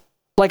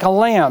 Like a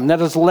lamb that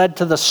is led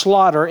to the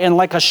slaughter, and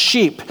like a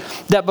sheep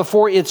that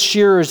before its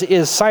shearers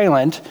is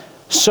silent,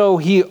 so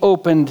he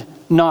opened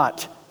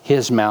not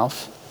his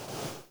mouth.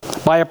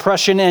 By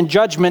oppression and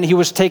judgment he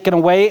was taken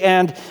away,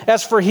 and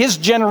as for his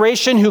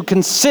generation who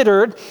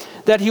considered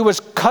that he was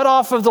cut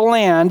off of the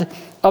land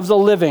of the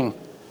living,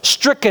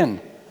 stricken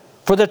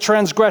for the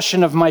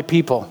transgression of my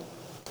people.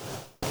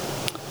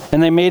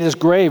 And they made his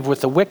grave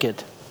with the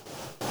wicked,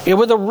 and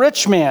with a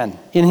rich man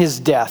in his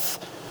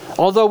death,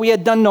 although he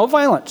had done no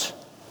violence.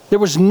 There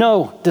was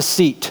no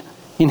deceit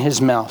in his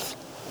mouth.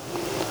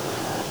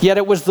 Yet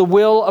it was the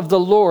will of the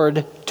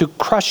Lord to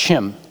crush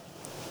him.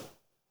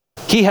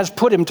 He has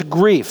put him to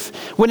grief.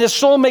 When his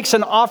soul makes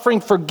an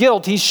offering for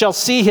guilt, he shall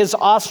see his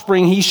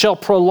offspring. He shall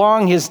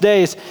prolong his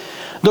days.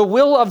 The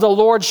will of the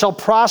Lord shall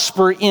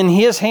prosper in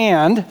his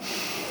hand.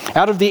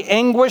 Out of the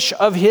anguish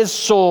of his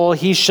soul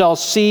he shall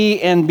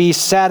see and be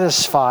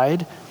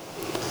satisfied.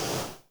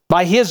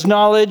 By his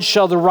knowledge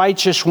shall the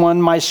righteous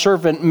one, my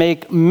servant,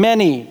 make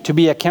many to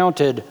be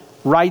accounted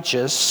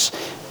righteous,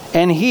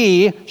 and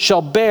he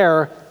shall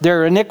bear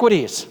their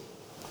iniquities.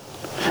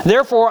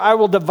 Therefore I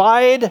will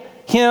divide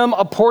him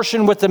a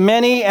portion with the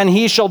many, and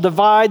he shall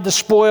divide the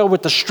spoil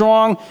with the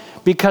strong,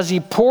 because he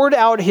poured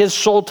out his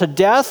soul to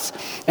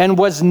death and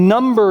was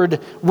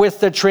numbered with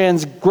the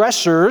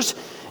transgressors,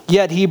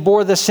 yet he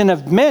bore the sin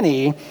of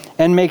many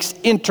and makes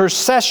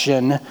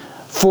intercession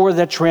for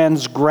the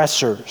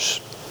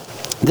transgressors.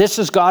 This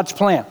is God's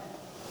plan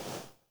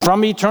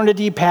from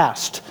eternity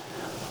past,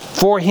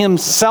 for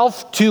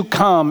himself to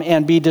come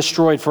and be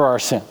destroyed for our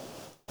sin.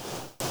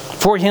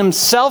 For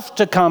himself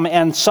to come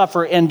and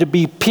suffer and to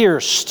be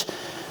pierced,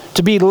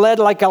 to be led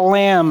like a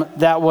lamb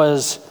that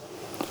was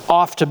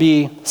off to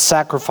be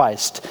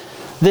sacrificed.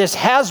 This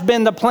has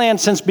been the plan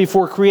since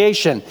before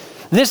creation.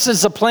 This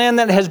is a plan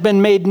that has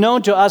been made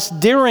known to us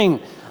during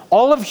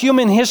all of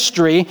human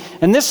history,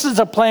 and this is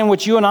a plan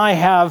which you and I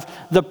have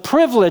the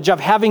privilege of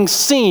having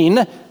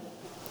seen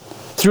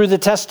through the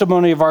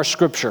testimony of our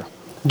Scripture.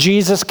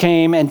 Jesus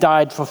came and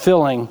died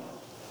fulfilling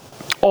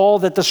all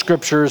that the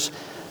Scriptures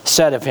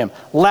said of him.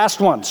 Last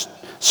ones,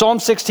 Psalm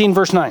 16,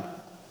 verse 9.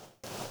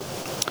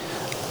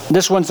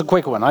 This one's the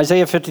quick one.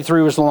 Isaiah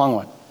 53 was the long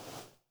one.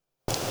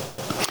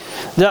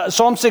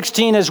 Psalm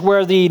 16 is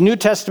where the New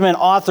Testament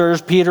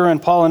authors, Peter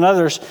and Paul and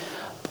others,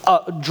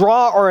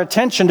 draw our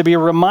attention to be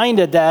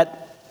reminded that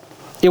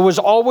it was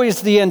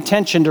always the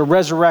intention to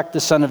resurrect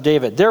the Son of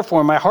David.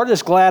 Therefore, my heart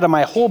is glad and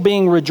my whole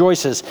being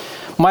rejoices.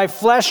 My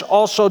flesh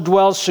also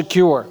dwells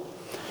secure.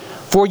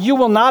 For you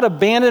will not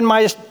abandon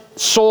my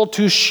soul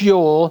to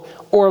Sheol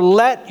or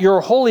let your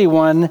Holy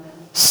One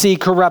see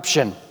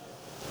corruption.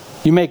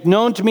 You make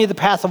known to me the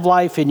path of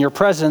life. In your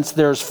presence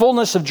there is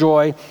fullness of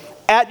joy.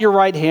 At your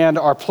right hand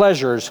are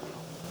pleasures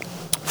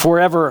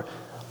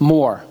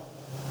forevermore.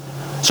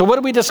 So what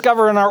do we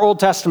discover in our Old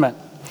Testament?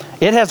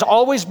 It has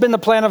always been the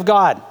plan of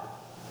God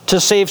to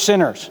save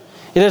sinners.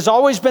 It has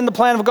always been the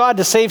plan of God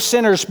to save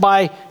sinners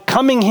by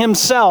coming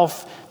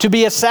himself to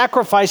be a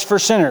sacrifice for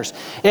sinners.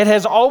 It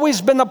has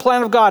always been the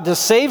plan of God to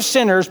save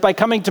sinners by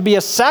coming to be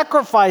a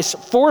sacrifice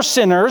for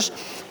sinners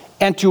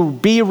and to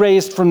be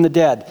raised from the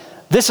dead.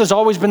 This has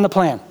always been the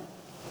plan.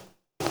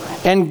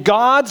 And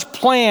God's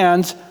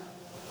plans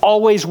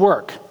always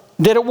work.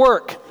 Did it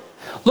work?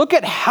 Look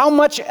at how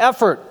much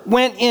effort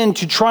went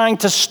into trying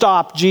to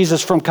stop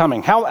Jesus from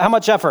coming. How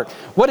much effort?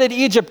 What did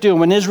Egypt do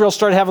when Israel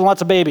started having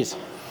lots of babies?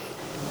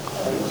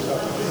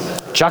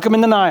 Chuck them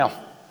in the Nile.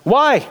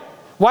 Why?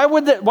 Why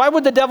would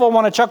the devil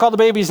want to chuck all the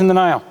babies in the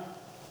Nile?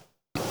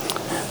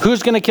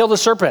 Who's going to kill the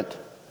serpent?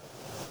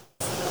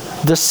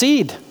 The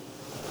seed.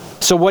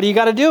 So what do you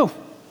got to do?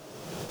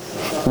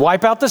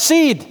 Wipe out the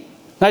seed.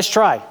 Nice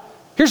try.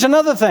 Here's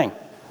another thing.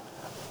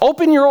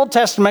 Open your Old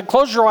Testament,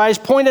 close your eyes,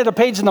 point at a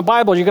page in the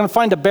Bible, you're going to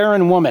find a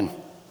barren woman.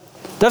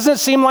 Doesn't it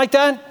seem like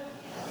that?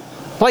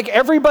 Like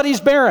everybody's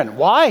barren.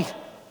 Why?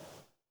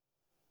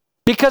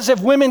 Because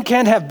if women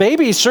can't have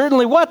babies,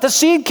 certainly what? The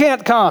seed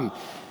can't come.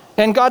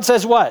 And God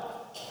says what?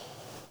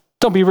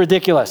 Don't be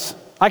ridiculous.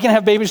 I can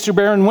have babies through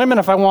barren women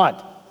if I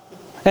want.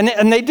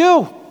 And they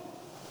do.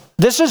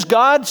 This is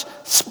God's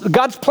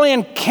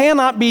plan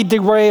cannot be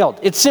derailed.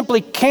 It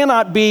simply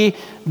cannot be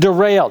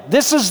derailed.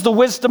 This is the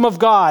wisdom of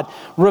God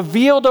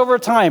revealed over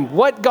time.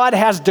 What God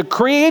has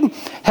decreed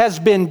has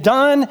been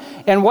done,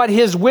 and what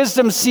his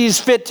wisdom sees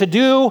fit to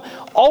do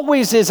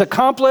always is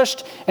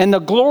accomplished, and the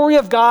glory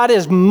of God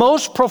is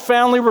most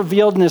profoundly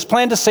revealed in his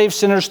plan to save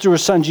sinners through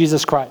his Son,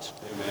 Jesus Christ.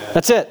 Amen.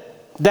 That's it.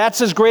 That's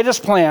his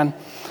greatest plan,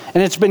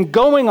 and it's been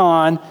going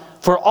on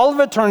for all of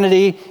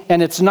eternity,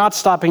 and it's not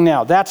stopping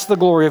now. That's the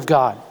glory of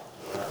God.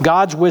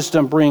 God's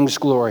wisdom brings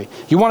glory.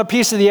 You want a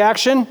piece of the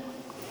action?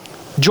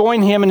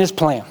 Join him in his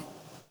plan.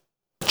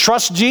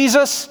 Trust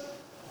Jesus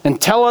and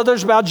tell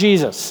others about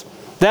Jesus.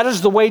 That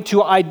is the way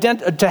to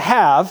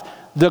have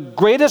the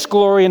greatest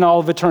glory in all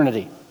of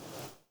eternity.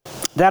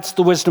 That's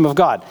the wisdom of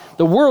God.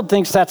 The world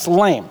thinks that's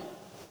lame.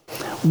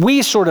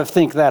 We sort of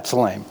think that's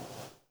lame.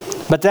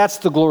 But that's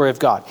the glory of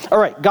God. All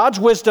right, God's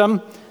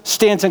wisdom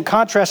stands in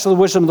contrast to the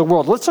wisdom of the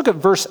world. Let's look at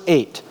verse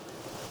 8.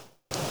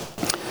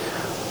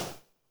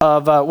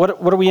 Of what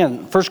are we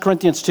in? 1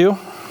 Corinthians 2?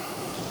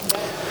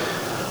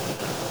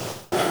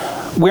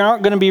 We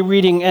aren't going to be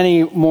reading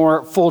any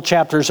more full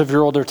chapters of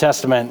your Older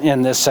Testament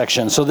in this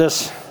section. So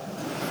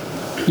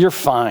you're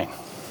fine.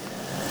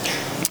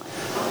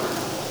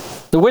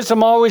 The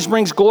wisdom always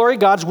brings glory.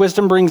 God's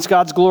wisdom brings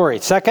God's glory.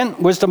 Second,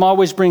 wisdom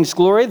always brings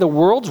glory. The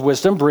world's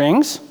wisdom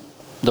brings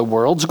the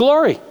world's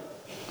glory.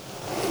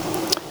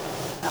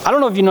 I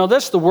don't know if you know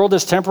this. The world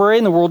is temporary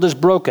and the world is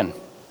broken.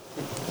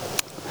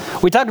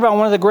 We talked about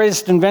one of the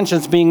greatest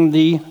inventions being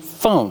the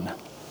phone,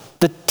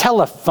 the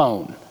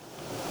telephone,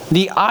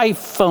 the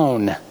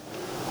iPhone,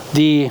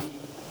 the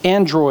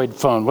Android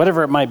phone,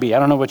 whatever it might be. I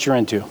don't know what you're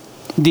into.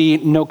 The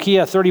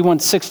Nokia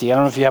 3160. I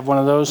don't know if you have one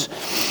of those.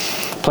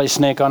 Play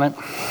Snake on it.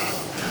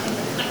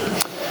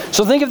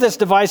 So think of this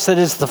device that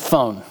is the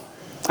phone.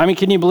 I mean,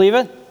 can you believe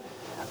it?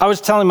 I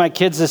was telling my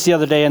kids this the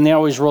other day, and they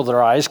always roll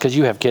their eyes because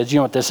you have kids. You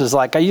know what this is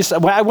like.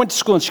 I went to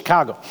school in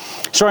Chicago.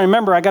 So I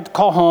remember I got to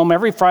call home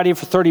every Friday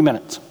for 30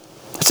 minutes.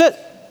 That's it.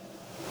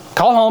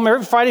 Call home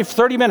every Friday for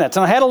 30 minutes.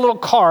 And I had a little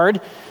card,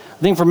 I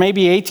think for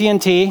maybe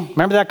AT&T.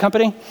 Remember that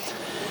company?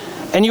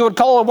 And you would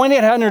call a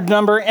 1-800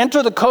 number,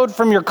 enter the code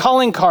from your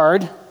calling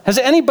card. Has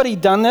anybody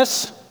done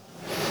this?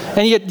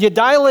 And you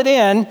dial it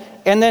in,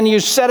 and then you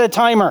set a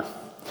timer.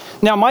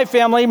 Now, my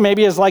family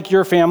maybe is like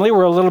your family.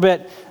 We're a little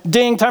bit,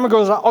 ding, timer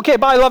goes, okay,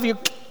 bye, love you.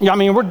 I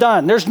mean, we're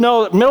done. There's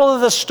no middle of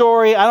the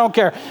story. I don't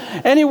care.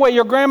 Anyway,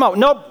 your grandma,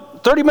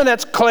 nope, 30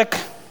 minutes, click.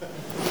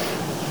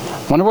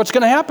 Wonder what's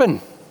going to happen.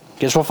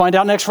 Guess we'll find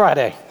out next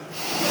Friday.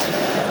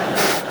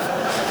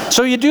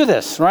 So you do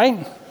this,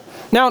 right?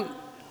 Now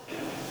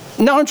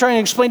I'm trying to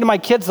explain to my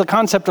kids the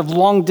concept of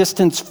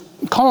long-distance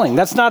calling.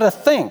 That's not a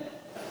thing.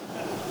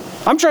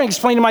 I'm trying to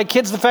explain to my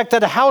kids the fact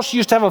that a house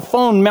used to have a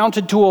phone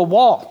mounted to a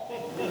wall.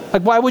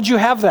 Like, why would you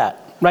have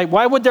that, right?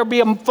 Why would there be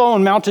a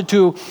phone mounted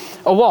to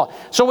a wall?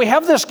 So we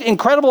have this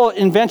incredible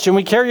invention.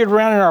 We carry it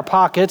around in our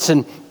pockets,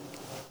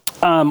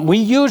 and we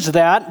use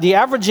that. The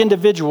average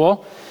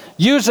individual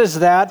uses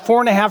that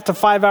 4.5 to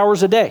 5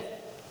 hours a day.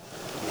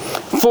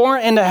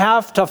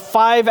 4.5 to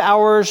 5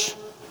 hours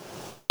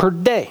per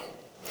day.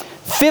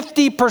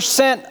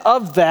 50%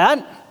 of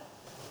that,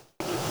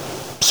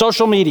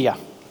 social media.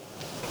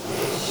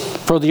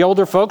 For the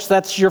older folks,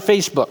 that's your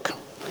Facebook.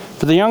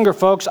 For the younger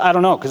folks, I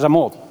don't know, because I'm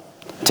old.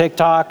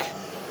 TikTok,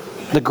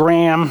 the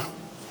gram,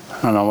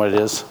 I don't know what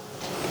it is.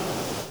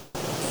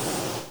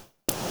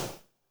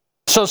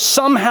 So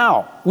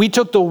somehow, we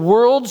took the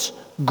world's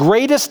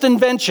greatest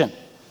invention,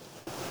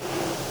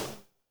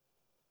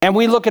 and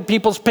we look at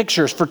people's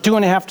pictures for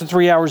 2.5 to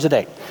 3 hours a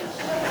day.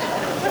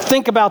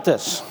 Think about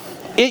this.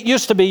 It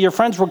used to be your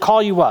friends would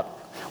call you up.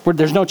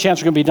 There's no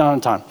chance we're going to be done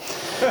on time.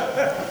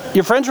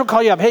 Your friends would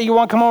call you up. Hey, you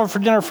want to come over for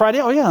dinner Friday?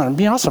 Oh, yeah, it'd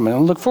be awesome. I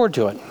look forward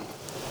to it.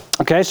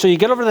 Okay, so you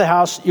get over to the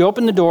house, you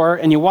open the door,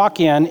 and you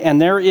walk in,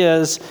 and there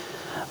is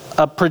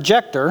a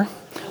projector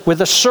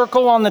with a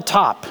circle on the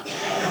top.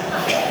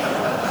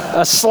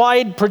 A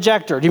slide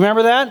projector. Do you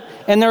remember that?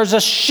 And there's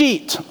a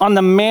sheet on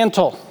the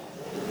mantle,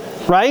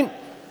 right?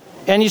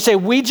 And you say,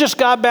 we just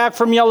got back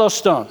from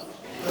Yellowstone,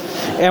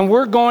 and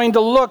we're going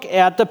to look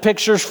at the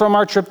pictures from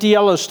our trip to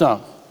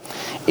Yellowstone.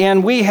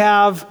 And we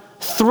have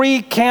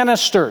 3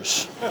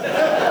 canisters,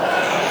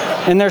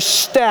 and they're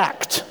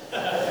stacked.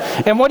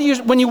 And when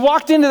you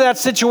walked into that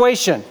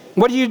situation,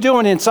 what are you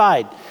doing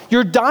inside?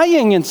 You're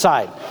dying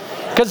inside.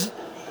 Because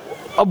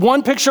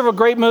one picture of a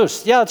great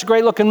moose. Yeah, it's a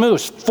great looking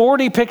moose.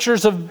 40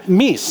 pictures of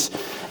meese.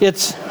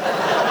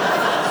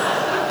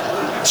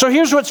 So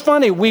here's what's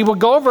funny. We would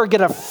go over,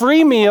 get a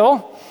free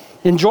meal,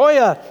 enjoy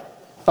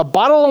a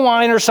bottle of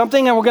wine or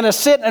something, and we're going to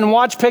sit and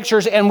watch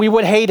pictures, and we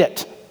would hate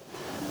it.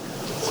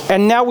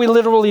 And now we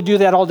literally do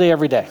that all day,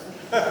 every day.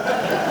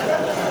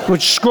 We're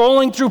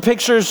scrolling through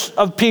pictures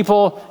of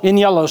people in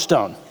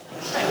Yellowstone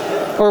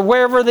or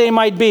wherever they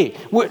might be.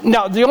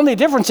 Now, the only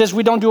difference is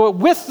we don't do it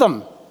with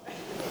them.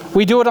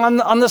 We do it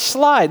on the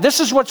slide. This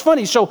is what's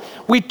funny. So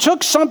we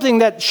took something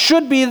that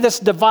should be this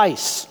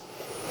device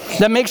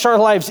that makes our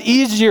lives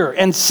easier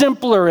and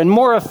simpler and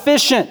more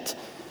efficient,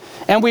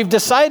 and we've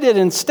decided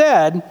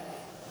instead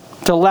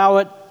to allow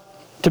it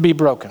to be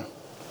broken.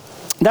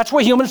 That's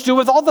what humans do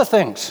with all the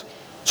things.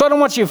 So I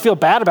don't want you to feel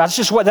bad about it. It's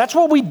just that's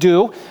what we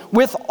do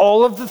with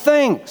all of the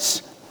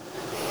things.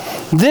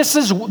 This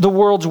is the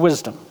world's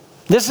wisdom.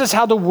 This is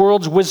how the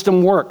world's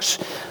wisdom works.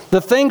 The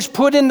things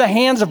put in the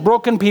hands of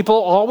broken people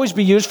will always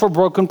be used for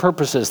broken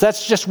purposes.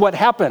 That's just what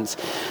happens.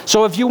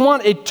 So if you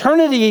want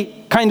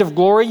eternity kind of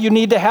glory, you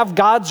need to have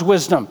God's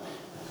wisdom.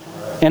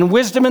 And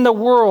wisdom in the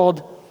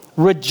world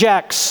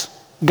rejects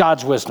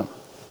God's wisdom.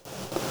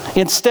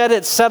 Instead,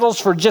 it settles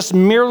for just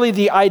merely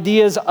the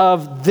ideas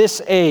of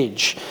this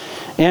age.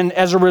 And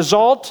as a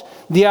result,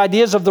 the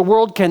ideas of the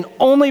world can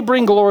only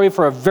bring glory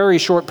for a very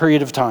short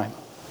period of time.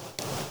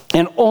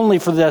 And only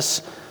for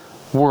this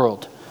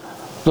world.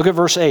 Look at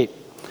verse 8.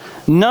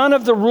 None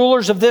of the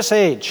rulers of this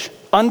age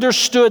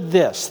understood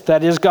this,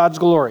 that is God's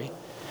glory.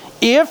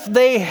 If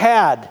they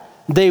had,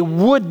 they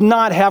would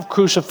not have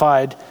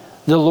crucified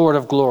the Lord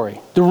of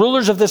glory. The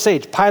rulers of this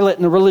age, Pilate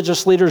and the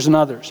religious leaders and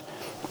others,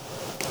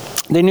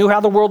 they knew how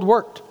the world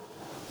worked.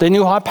 They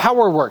knew how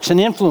power works and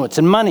influence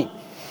and money.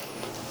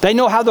 They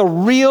know how the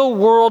real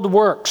world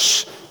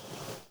works.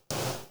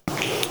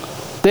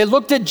 They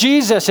looked at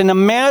Jesus and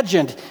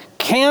imagined,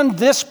 can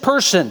this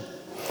person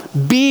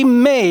be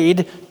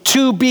made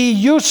to be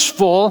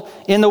useful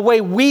in the way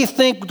we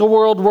think the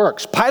world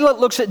works? Pilate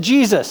looks at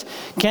Jesus.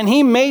 Can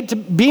he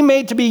be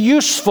made to be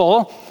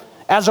useful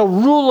as a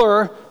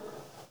ruler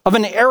of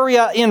an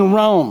area in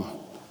Rome?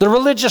 The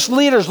religious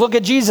leaders look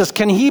at Jesus.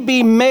 Can he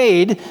be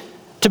made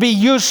to be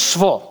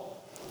useful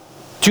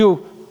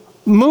to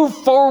move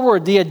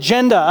forward the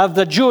agenda of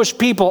the Jewish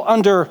people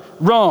under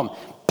Rome?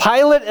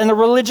 Pilate and the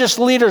religious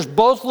leaders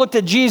both looked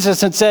at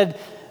Jesus and said,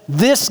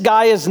 this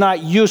guy is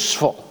not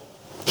useful.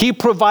 He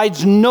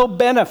provides no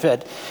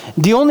benefit.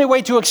 The only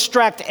way to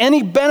extract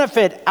any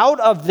benefit out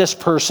of this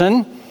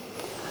person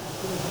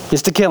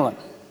is to kill him.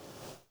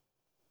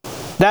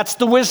 That's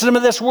the wisdom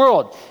of this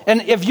world.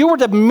 And if you were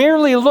to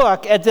merely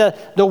look at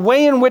the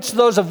way in which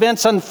those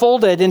events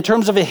unfolded in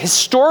terms of a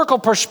historical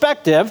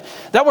perspective,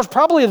 that was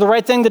probably the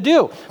right thing to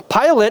do.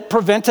 Pilate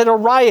prevented a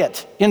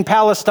riot in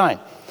Palestine.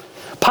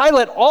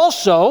 Pilate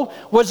also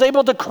was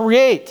able to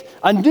create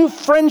a new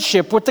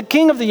friendship with the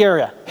king of the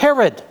area,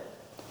 Herod.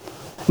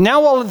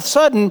 Now all of a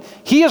sudden,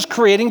 he is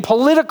creating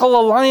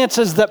political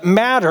alliances that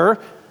matter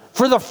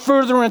for the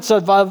furtherance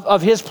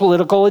of his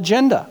political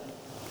agenda.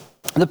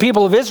 The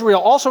people of Israel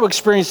also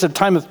experienced a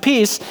time of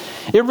peace.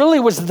 It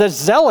really was the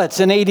zealots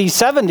in AD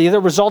 70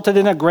 that resulted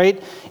in a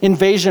great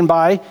invasion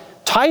by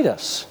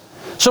Titus.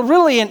 So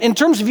really, in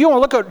terms of you want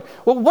to look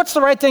at, well, what's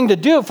the right thing to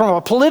do from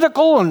a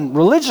political and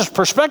religious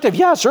perspective?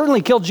 Yeah,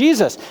 certainly kill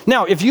Jesus.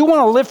 Now, if you want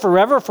to live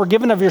forever,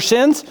 forgiven of your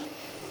sins,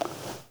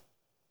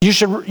 you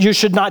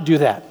should not do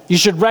that. You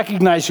should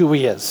recognize who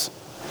he is.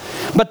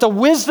 But the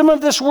wisdom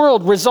of this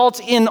world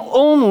results in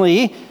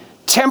only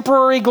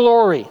temporary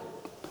glory.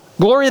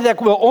 Glory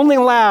that will only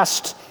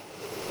last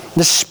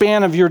the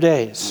span of your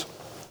days.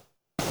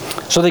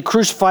 So they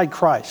crucified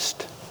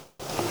Christ.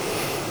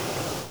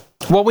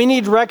 What we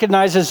need to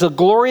recognize is the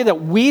glory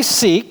that we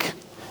seek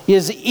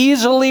is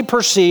easily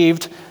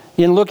perceived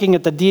in looking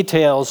at the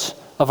details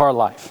of our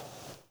life.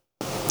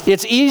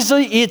 It's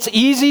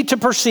easy to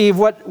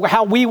perceive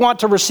how we want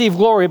to receive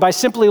glory by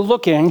simply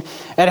looking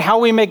at how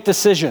we make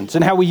decisions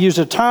and how we use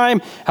our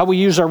time, how we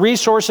use our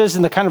resources,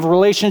 and the kind of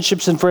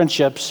relationships and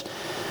friendships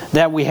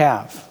that we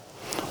have.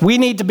 We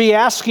need to be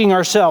asking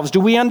ourselves, do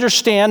we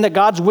understand that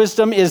God's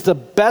wisdom is the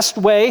best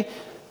way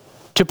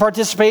to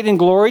participate in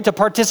glory, to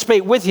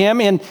participate with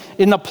Him in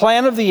the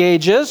plan of the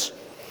ages?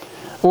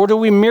 Or do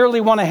we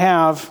merely want to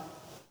have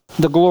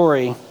the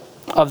glory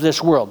of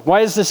this world?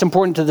 Why is this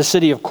important to the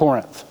city of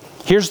Corinth?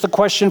 Here's the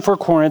question for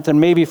Corinth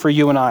and maybe for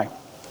you and I.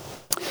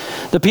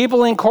 The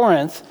people in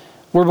Corinth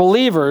were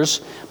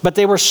believers, but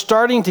they were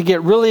starting to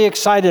get really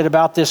excited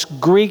about this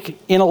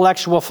Greek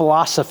intellectual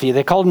philosophy.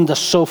 They called them the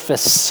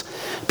sophists,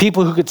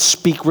 people who could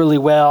speak really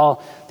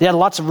well. They had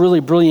lots of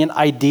really brilliant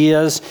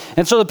ideas.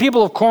 And so the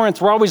people of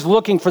Corinth were always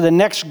looking for the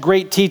next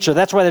great teacher.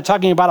 That's why they're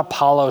talking about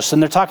Apollos,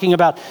 and they're talking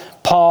about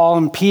Paul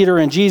and Peter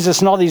and Jesus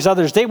and all these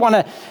others. They want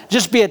to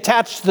just be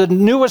attached to the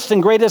newest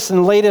and greatest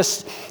and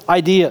latest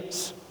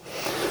ideas.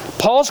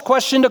 Paul's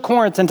question to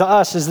Corinth and to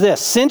us is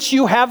this: since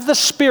you have the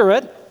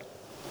Spirit,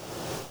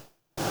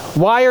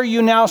 why are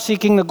you now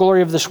seeking the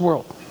glory of this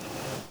world?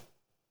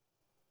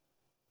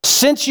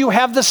 Since you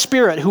have the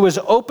Spirit who has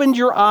opened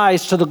your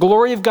eyes to the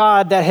glory of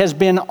God that has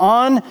been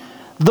on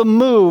the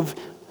move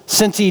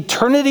since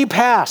eternity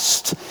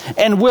past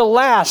and will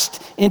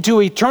last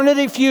into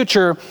eternity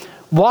future,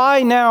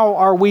 why now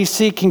are we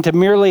seeking to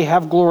merely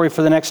have glory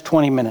for the next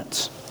 20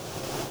 minutes,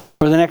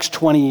 or the next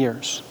 20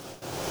 years,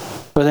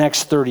 or the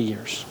next 30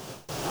 years?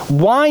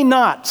 Why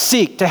not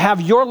seek to have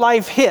your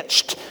life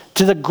hitched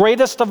to the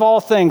greatest of all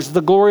things,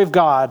 the glory of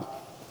God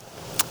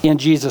in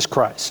Jesus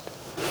Christ?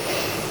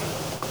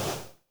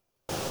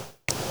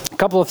 A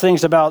couple of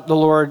things about the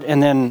Lord,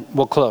 and then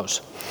we'll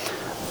close.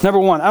 Number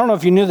one, I don't know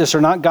if you knew this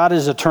or not, God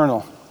is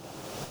eternal.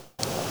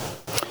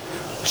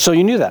 So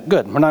you knew that.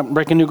 Good. We're not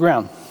breaking new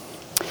ground.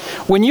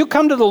 When you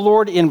come to the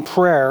Lord in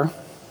prayer,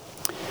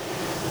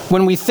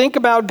 when we think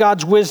about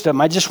God's wisdom,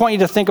 I just want you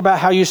to think about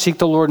how you seek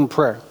the Lord in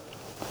prayer.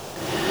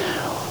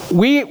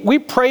 We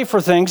pray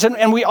for things,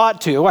 and we ought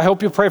to. I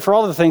hope you pray for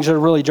all the things that are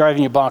really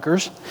driving you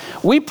bonkers.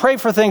 We pray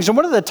for things, and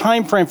what are the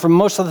time frame for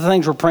most of the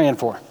things we're praying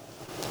for?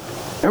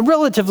 They're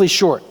relatively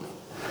short.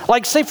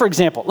 Like, say, for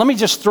example, let me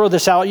just throw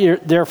this out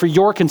there for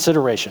your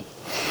consideration.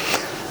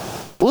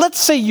 Let's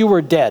say you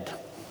were dead.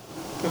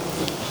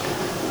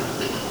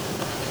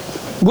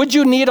 Would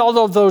you need all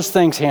of those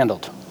things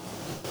handled?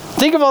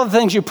 Think of all the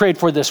things you prayed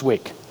for this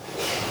week.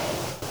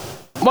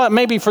 Well,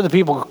 maybe for the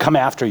people who come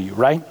after you,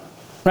 right?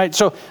 Right?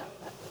 So,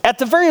 at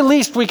the very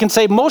least, we can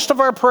say most of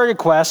our prayer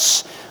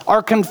requests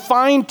are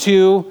confined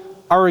to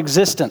our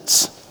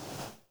existence.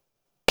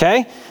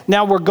 Okay?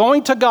 Now, we're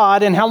going to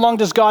God, and how long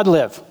does God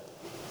live?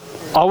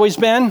 Always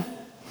been,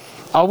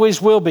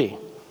 always will be.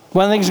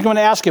 One of the things you're going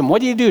to ask him,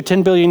 what did you do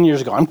 10 billion years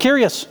ago? I'm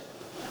curious.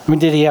 I mean,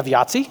 did he have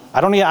Yahtzee?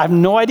 I have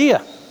no idea.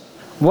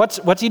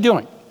 What's he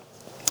doing?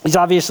 He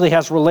obviously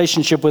has a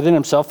relationship within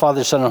himself,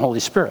 Father, Son, and Holy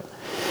Spirit.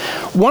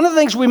 One of the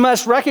things we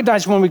must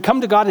recognize when we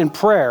come to God in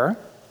prayer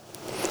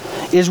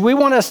is we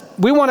want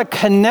to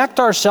connect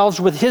ourselves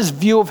with his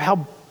view of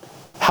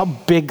how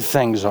big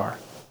things are.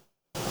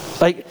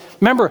 Like,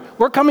 remember,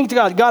 we're coming to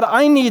God. God,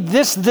 I need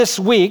this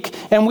week,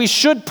 and we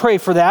should pray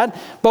for that,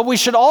 but we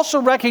should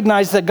also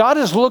recognize that God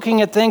is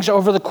looking at things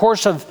over the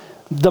course of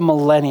the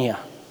millennia.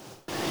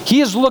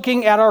 He is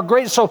looking at our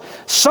great. So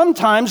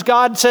sometimes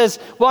God says,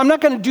 well, I'm not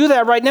going to do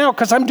that right now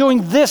because I'm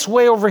doing this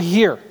way over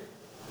here.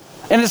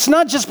 And it's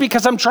not just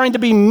because I'm trying to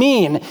be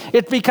mean.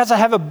 It's because I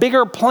have a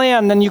bigger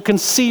plan than you can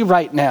see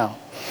right now.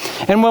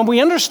 And when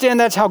we understand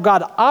that's how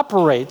God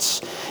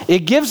operates, it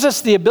gives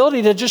us the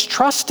ability to just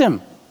trust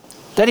him.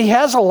 That he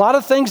has a lot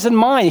of things in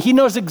mind. He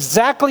knows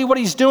exactly what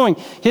he's doing.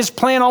 His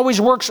plan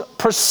always works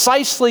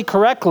precisely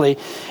correctly.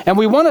 And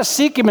we want to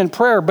seek him in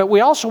prayer, but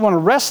we also want to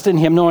rest in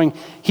him knowing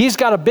he's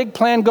got a big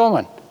plan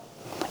going.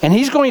 And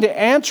he's going to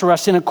answer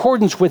us in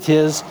accordance with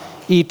his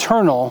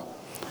eternal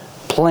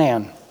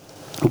plan.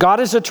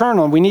 God is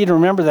eternal, and we need to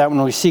remember that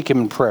when we seek him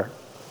in prayer.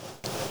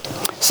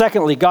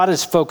 Secondly, God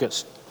is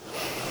focused.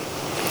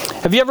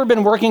 Have you ever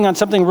been working on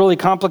something really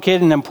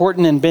complicated and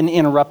important and been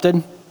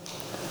interrupted?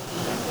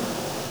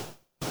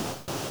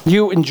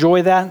 You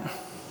enjoy that?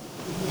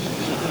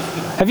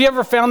 Have you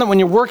ever found that when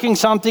you're working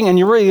something and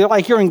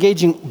you're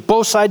engaging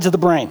both sides of the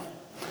brain?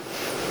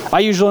 I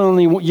usually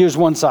only use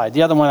one side.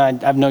 The other one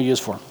I have no use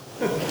for.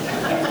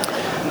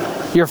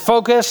 You're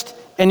focused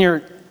and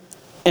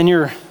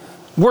you're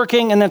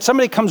working, and then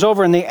somebody comes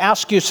over and they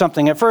ask you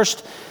something. At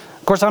first,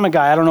 of course, I'm a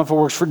guy. I don't know if it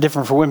works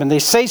different for women. They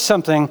say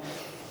something.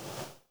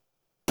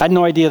 I had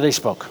no idea they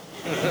spoke.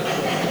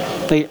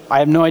 I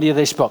have no idea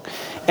they spoke.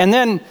 And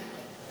then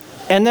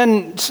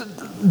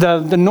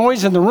the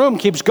noise in the room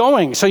keeps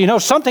going. So you know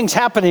something's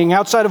happening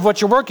outside of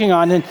what you're working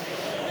on.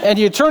 And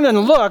you turn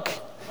and look,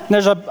 and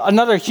there's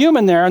another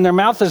human there, and their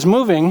mouth is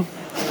moving.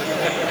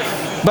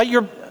 But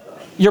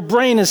your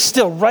brain is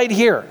still right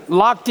here,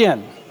 locked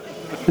in.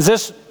 Is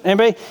this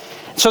anybody?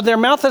 So their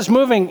mouth is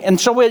moving, and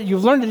so what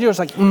you've learned to do is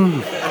like,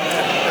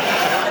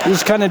 You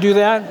just kind of do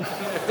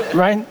that,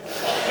 right?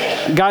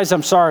 Guys,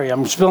 I'm sorry.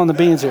 I'm spilling the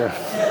beans here.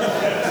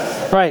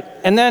 Right.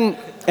 And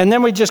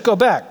then we just go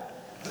back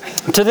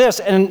to this.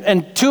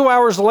 And 2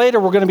 hours later,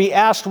 we're going to be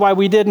asked why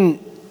we didn't,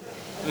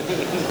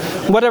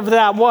 whatever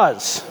that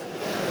was.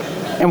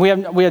 And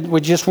we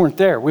just weren't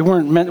there.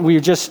 We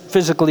just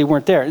physically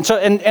weren't there. And so,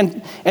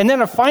 and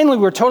then finally,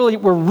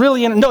 we're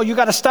really in, no, you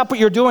got to stop what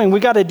you're doing. We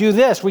got to do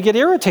this. We get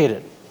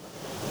irritated.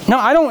 No,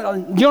 you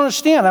don't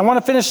understand. I want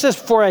to finish this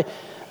before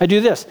I do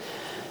this.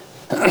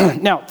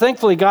 Now,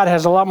 thankfully, God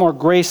has a lot more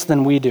grace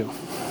than we do.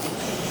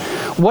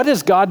 What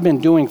has God been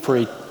doing for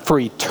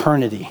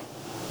eternity?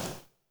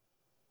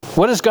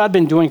 What has God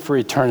been doing for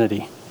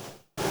eternity?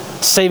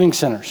 Saving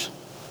sinners.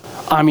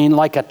 I mean,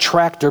 like a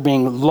tractor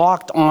being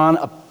locked on,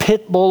 a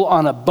pit bull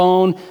on a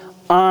bone.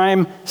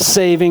 I'm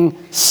saving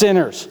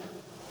sinners.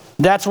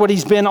 That's what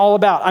he's been all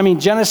about. I mean,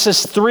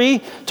 Genesis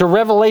 3 to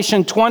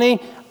Revelation 20,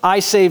 I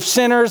save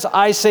sinners,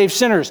 I save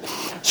sinners.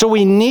 So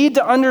we need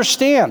to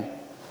understand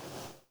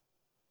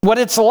what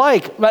it's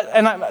like.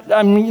 And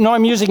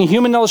I'm using a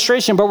human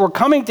illustration, but we're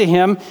coming to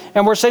him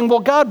and we're saying, well,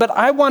 God, but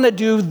I want to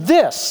do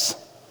this.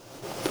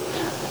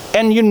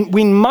 And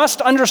we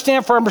must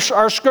understand from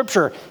our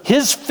scripture,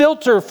 his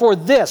filter for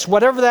this,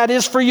 whatever that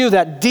is for you,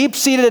 that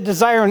deep-seated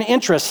desire and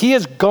interest, he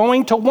is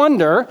going to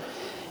wonder,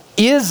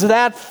 is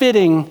that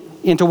fitting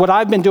into what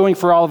I've been doing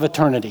for all of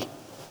eternity?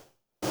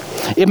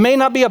 It may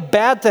not be a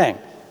bad thing.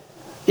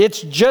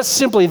 It's just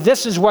simply,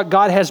 this is what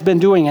God has been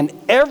doing. And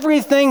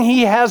everything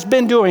he has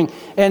been doing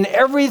and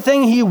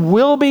everything he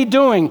will be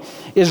doing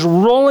is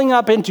rolling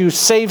up into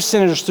save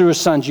sinners through his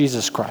son,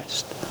 Jesus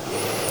Christ.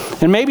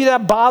 And maybe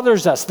that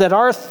bothers us, that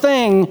our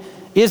thing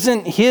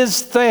isn't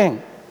his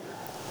thing.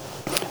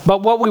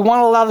 But what we want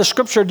to allow the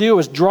scripture to do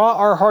is draw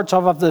our hearts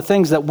off of the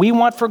things that we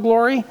want for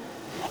glory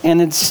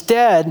and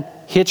instead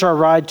hitch our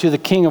ride to the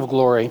King of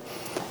glory.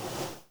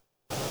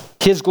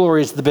 His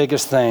glory is the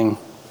biggest thing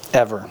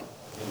ever.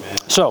 Amen.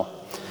 So,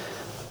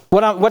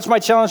 what's my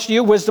challenge to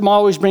you? Wisdom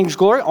always brings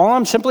glory. All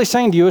I'm simply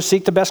saying to you is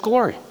seek the best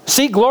glory.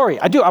 Seek glory.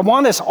 I do. I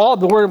want us all,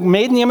 we're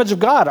made in the image of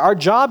God. Our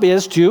job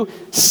is to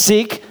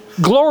seek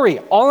glory.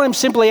 All I'm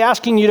simply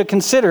asking you to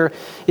consider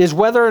is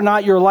whether or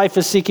not your life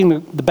is seeking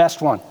the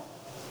best one.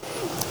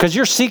 Because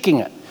you're seeking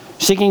it.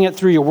 Seeking it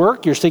through your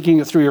work, you're seeking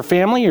it through your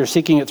family, you're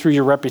seeking it through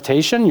your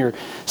reputation, you're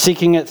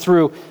seeking it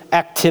through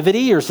activity,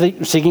 you're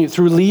seeking it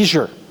through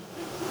leisure.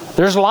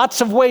 There's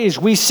lots of ways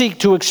we seek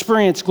to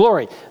experience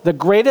glory. The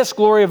greatest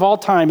glory of all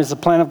time is the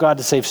plan of God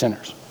to save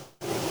sinners.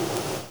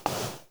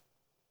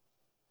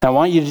 I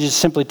want you to just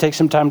simply take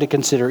some time to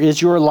consider, is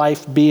your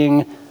life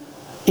being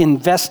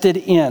invested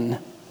in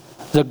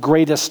the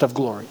greatest of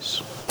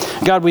glories?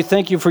 God, we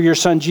thank you for your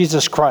son,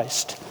 Jesus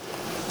Christ,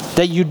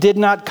 that you did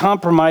not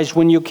compromise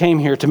when you came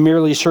here to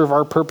merely serve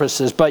our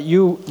purposes, but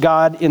you,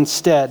 God,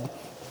 instead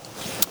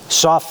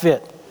saw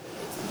fit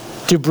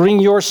to bring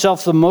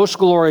yourself the most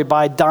glory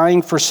by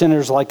dying for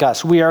sinners like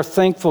us. We are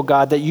thankful,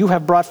 God, that you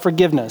have brought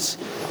forgiveness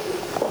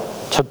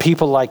to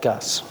people like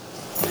us.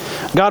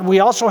 God, we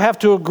also have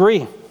to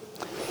agree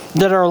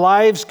that our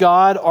lives,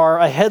 God, are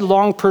a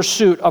headlong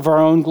pursuit of our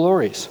own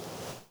glories.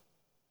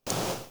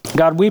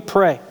 God, we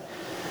pray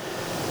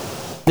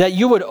that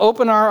you would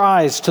open our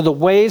eyes to the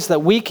ways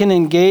that we can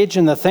engage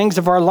in the things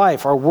of our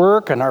life, our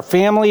work and our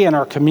family and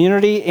our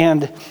community,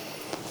 and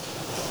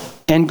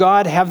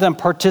God, have them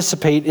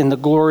participate in the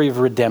glory of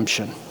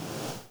redemption.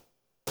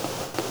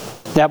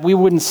 That we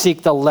wouldn't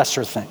seek the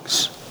lesser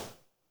things.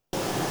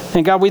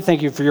 And God, we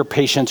thank you for your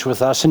patience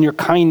with us and your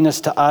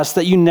kindness to us,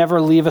 that you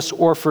never leave us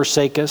or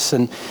forsake us,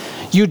 and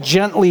you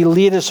gently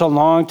lead us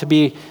along to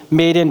be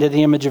made into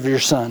the image of your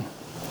Son.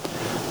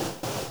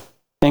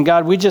 And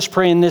God, we just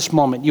pray in this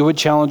moment you would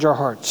challenge our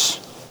hearts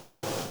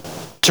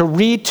to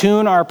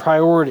retune our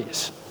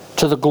priorities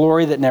to the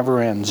glory that never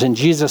ends. In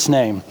Jesus'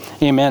 name,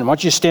 amen. Why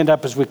don't you stand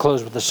up as we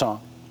close with the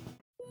song?